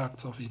real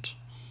impacts of it,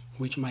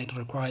 which might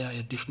require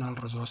additional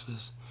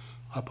resources,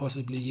 are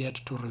possibly yet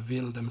to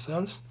reveal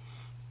themselves.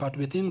 But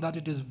we think that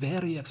it is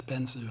very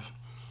expensive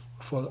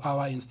for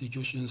our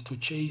institutions to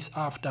chase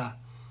after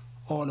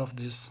all of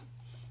this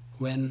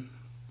when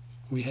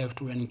we have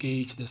to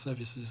engage the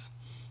services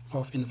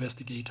of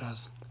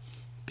investigators,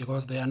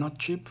 because they are not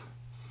cheap,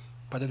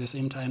 but at the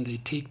same time they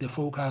take the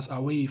focus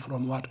away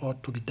from what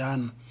ought to be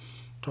done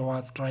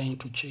towards trying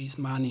to chase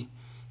money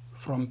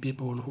from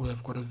people who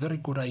have got a very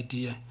good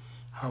idea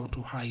how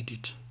to hide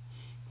it.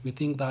 We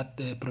think that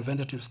the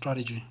preventative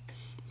strategy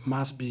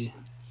must be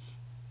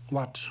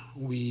what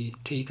we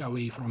take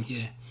away from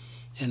here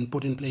and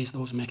put in place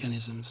those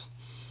mechanisms.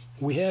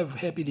 We have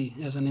happily,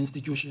 as an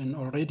institution,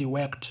 already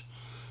worked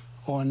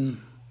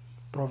on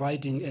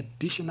providing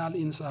additional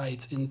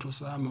insights into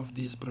some of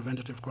these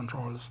preventative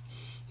controls.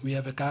 We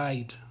have a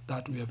guide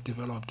that we have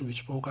developed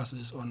which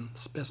focuses on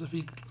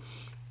specific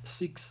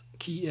 6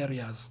 key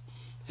areas,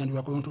 and we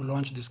are going to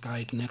launch this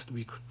guide next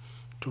week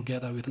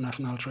together with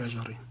National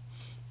Treasury,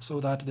 so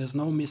that there's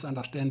no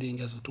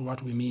misunderstanding as to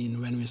what we mean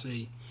when we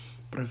say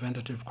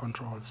preventative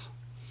controls.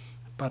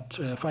 But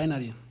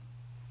finally,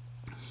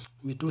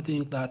 we do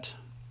think that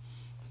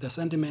the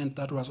sentiment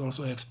that was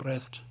also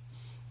expressed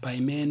by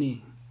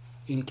many,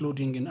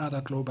 including in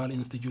other global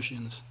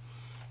institutions,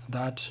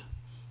 that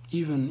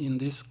even in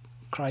this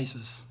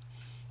crisis,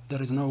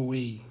 there is no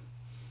way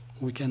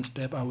we can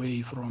step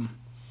away from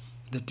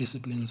the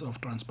disciplines of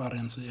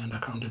transparency and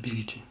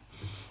accountability.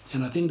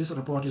 And I think this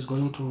report is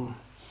going to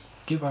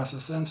give us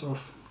a sense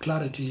of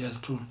clarity as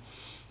to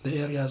the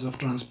areas of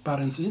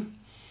transparency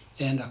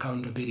and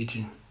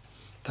accountability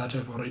that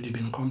have already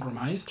been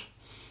compromised,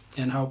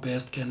 and how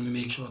best can we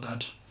make sure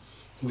that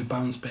we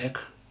bounce back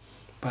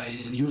by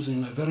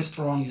using a very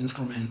strong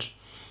instrument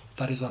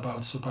that is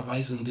about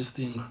supervising this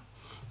thing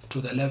to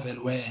the level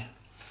where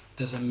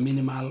there's a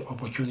minimal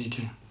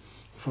opportunity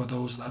for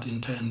those that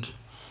intend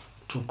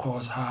to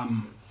cause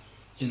harm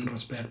in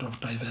respect of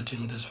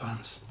diverting these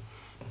funds.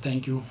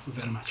 Thank you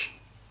very much.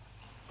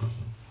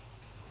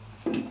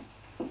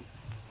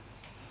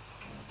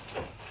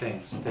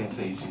 Thanks,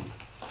 AG.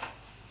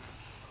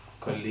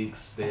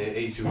 Colleagues, the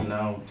AG will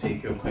now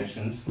take your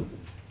questions.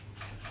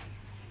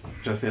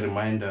 Just a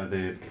reminder,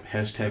 the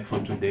hashtag for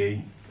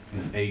today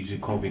is AG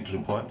COVID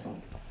report.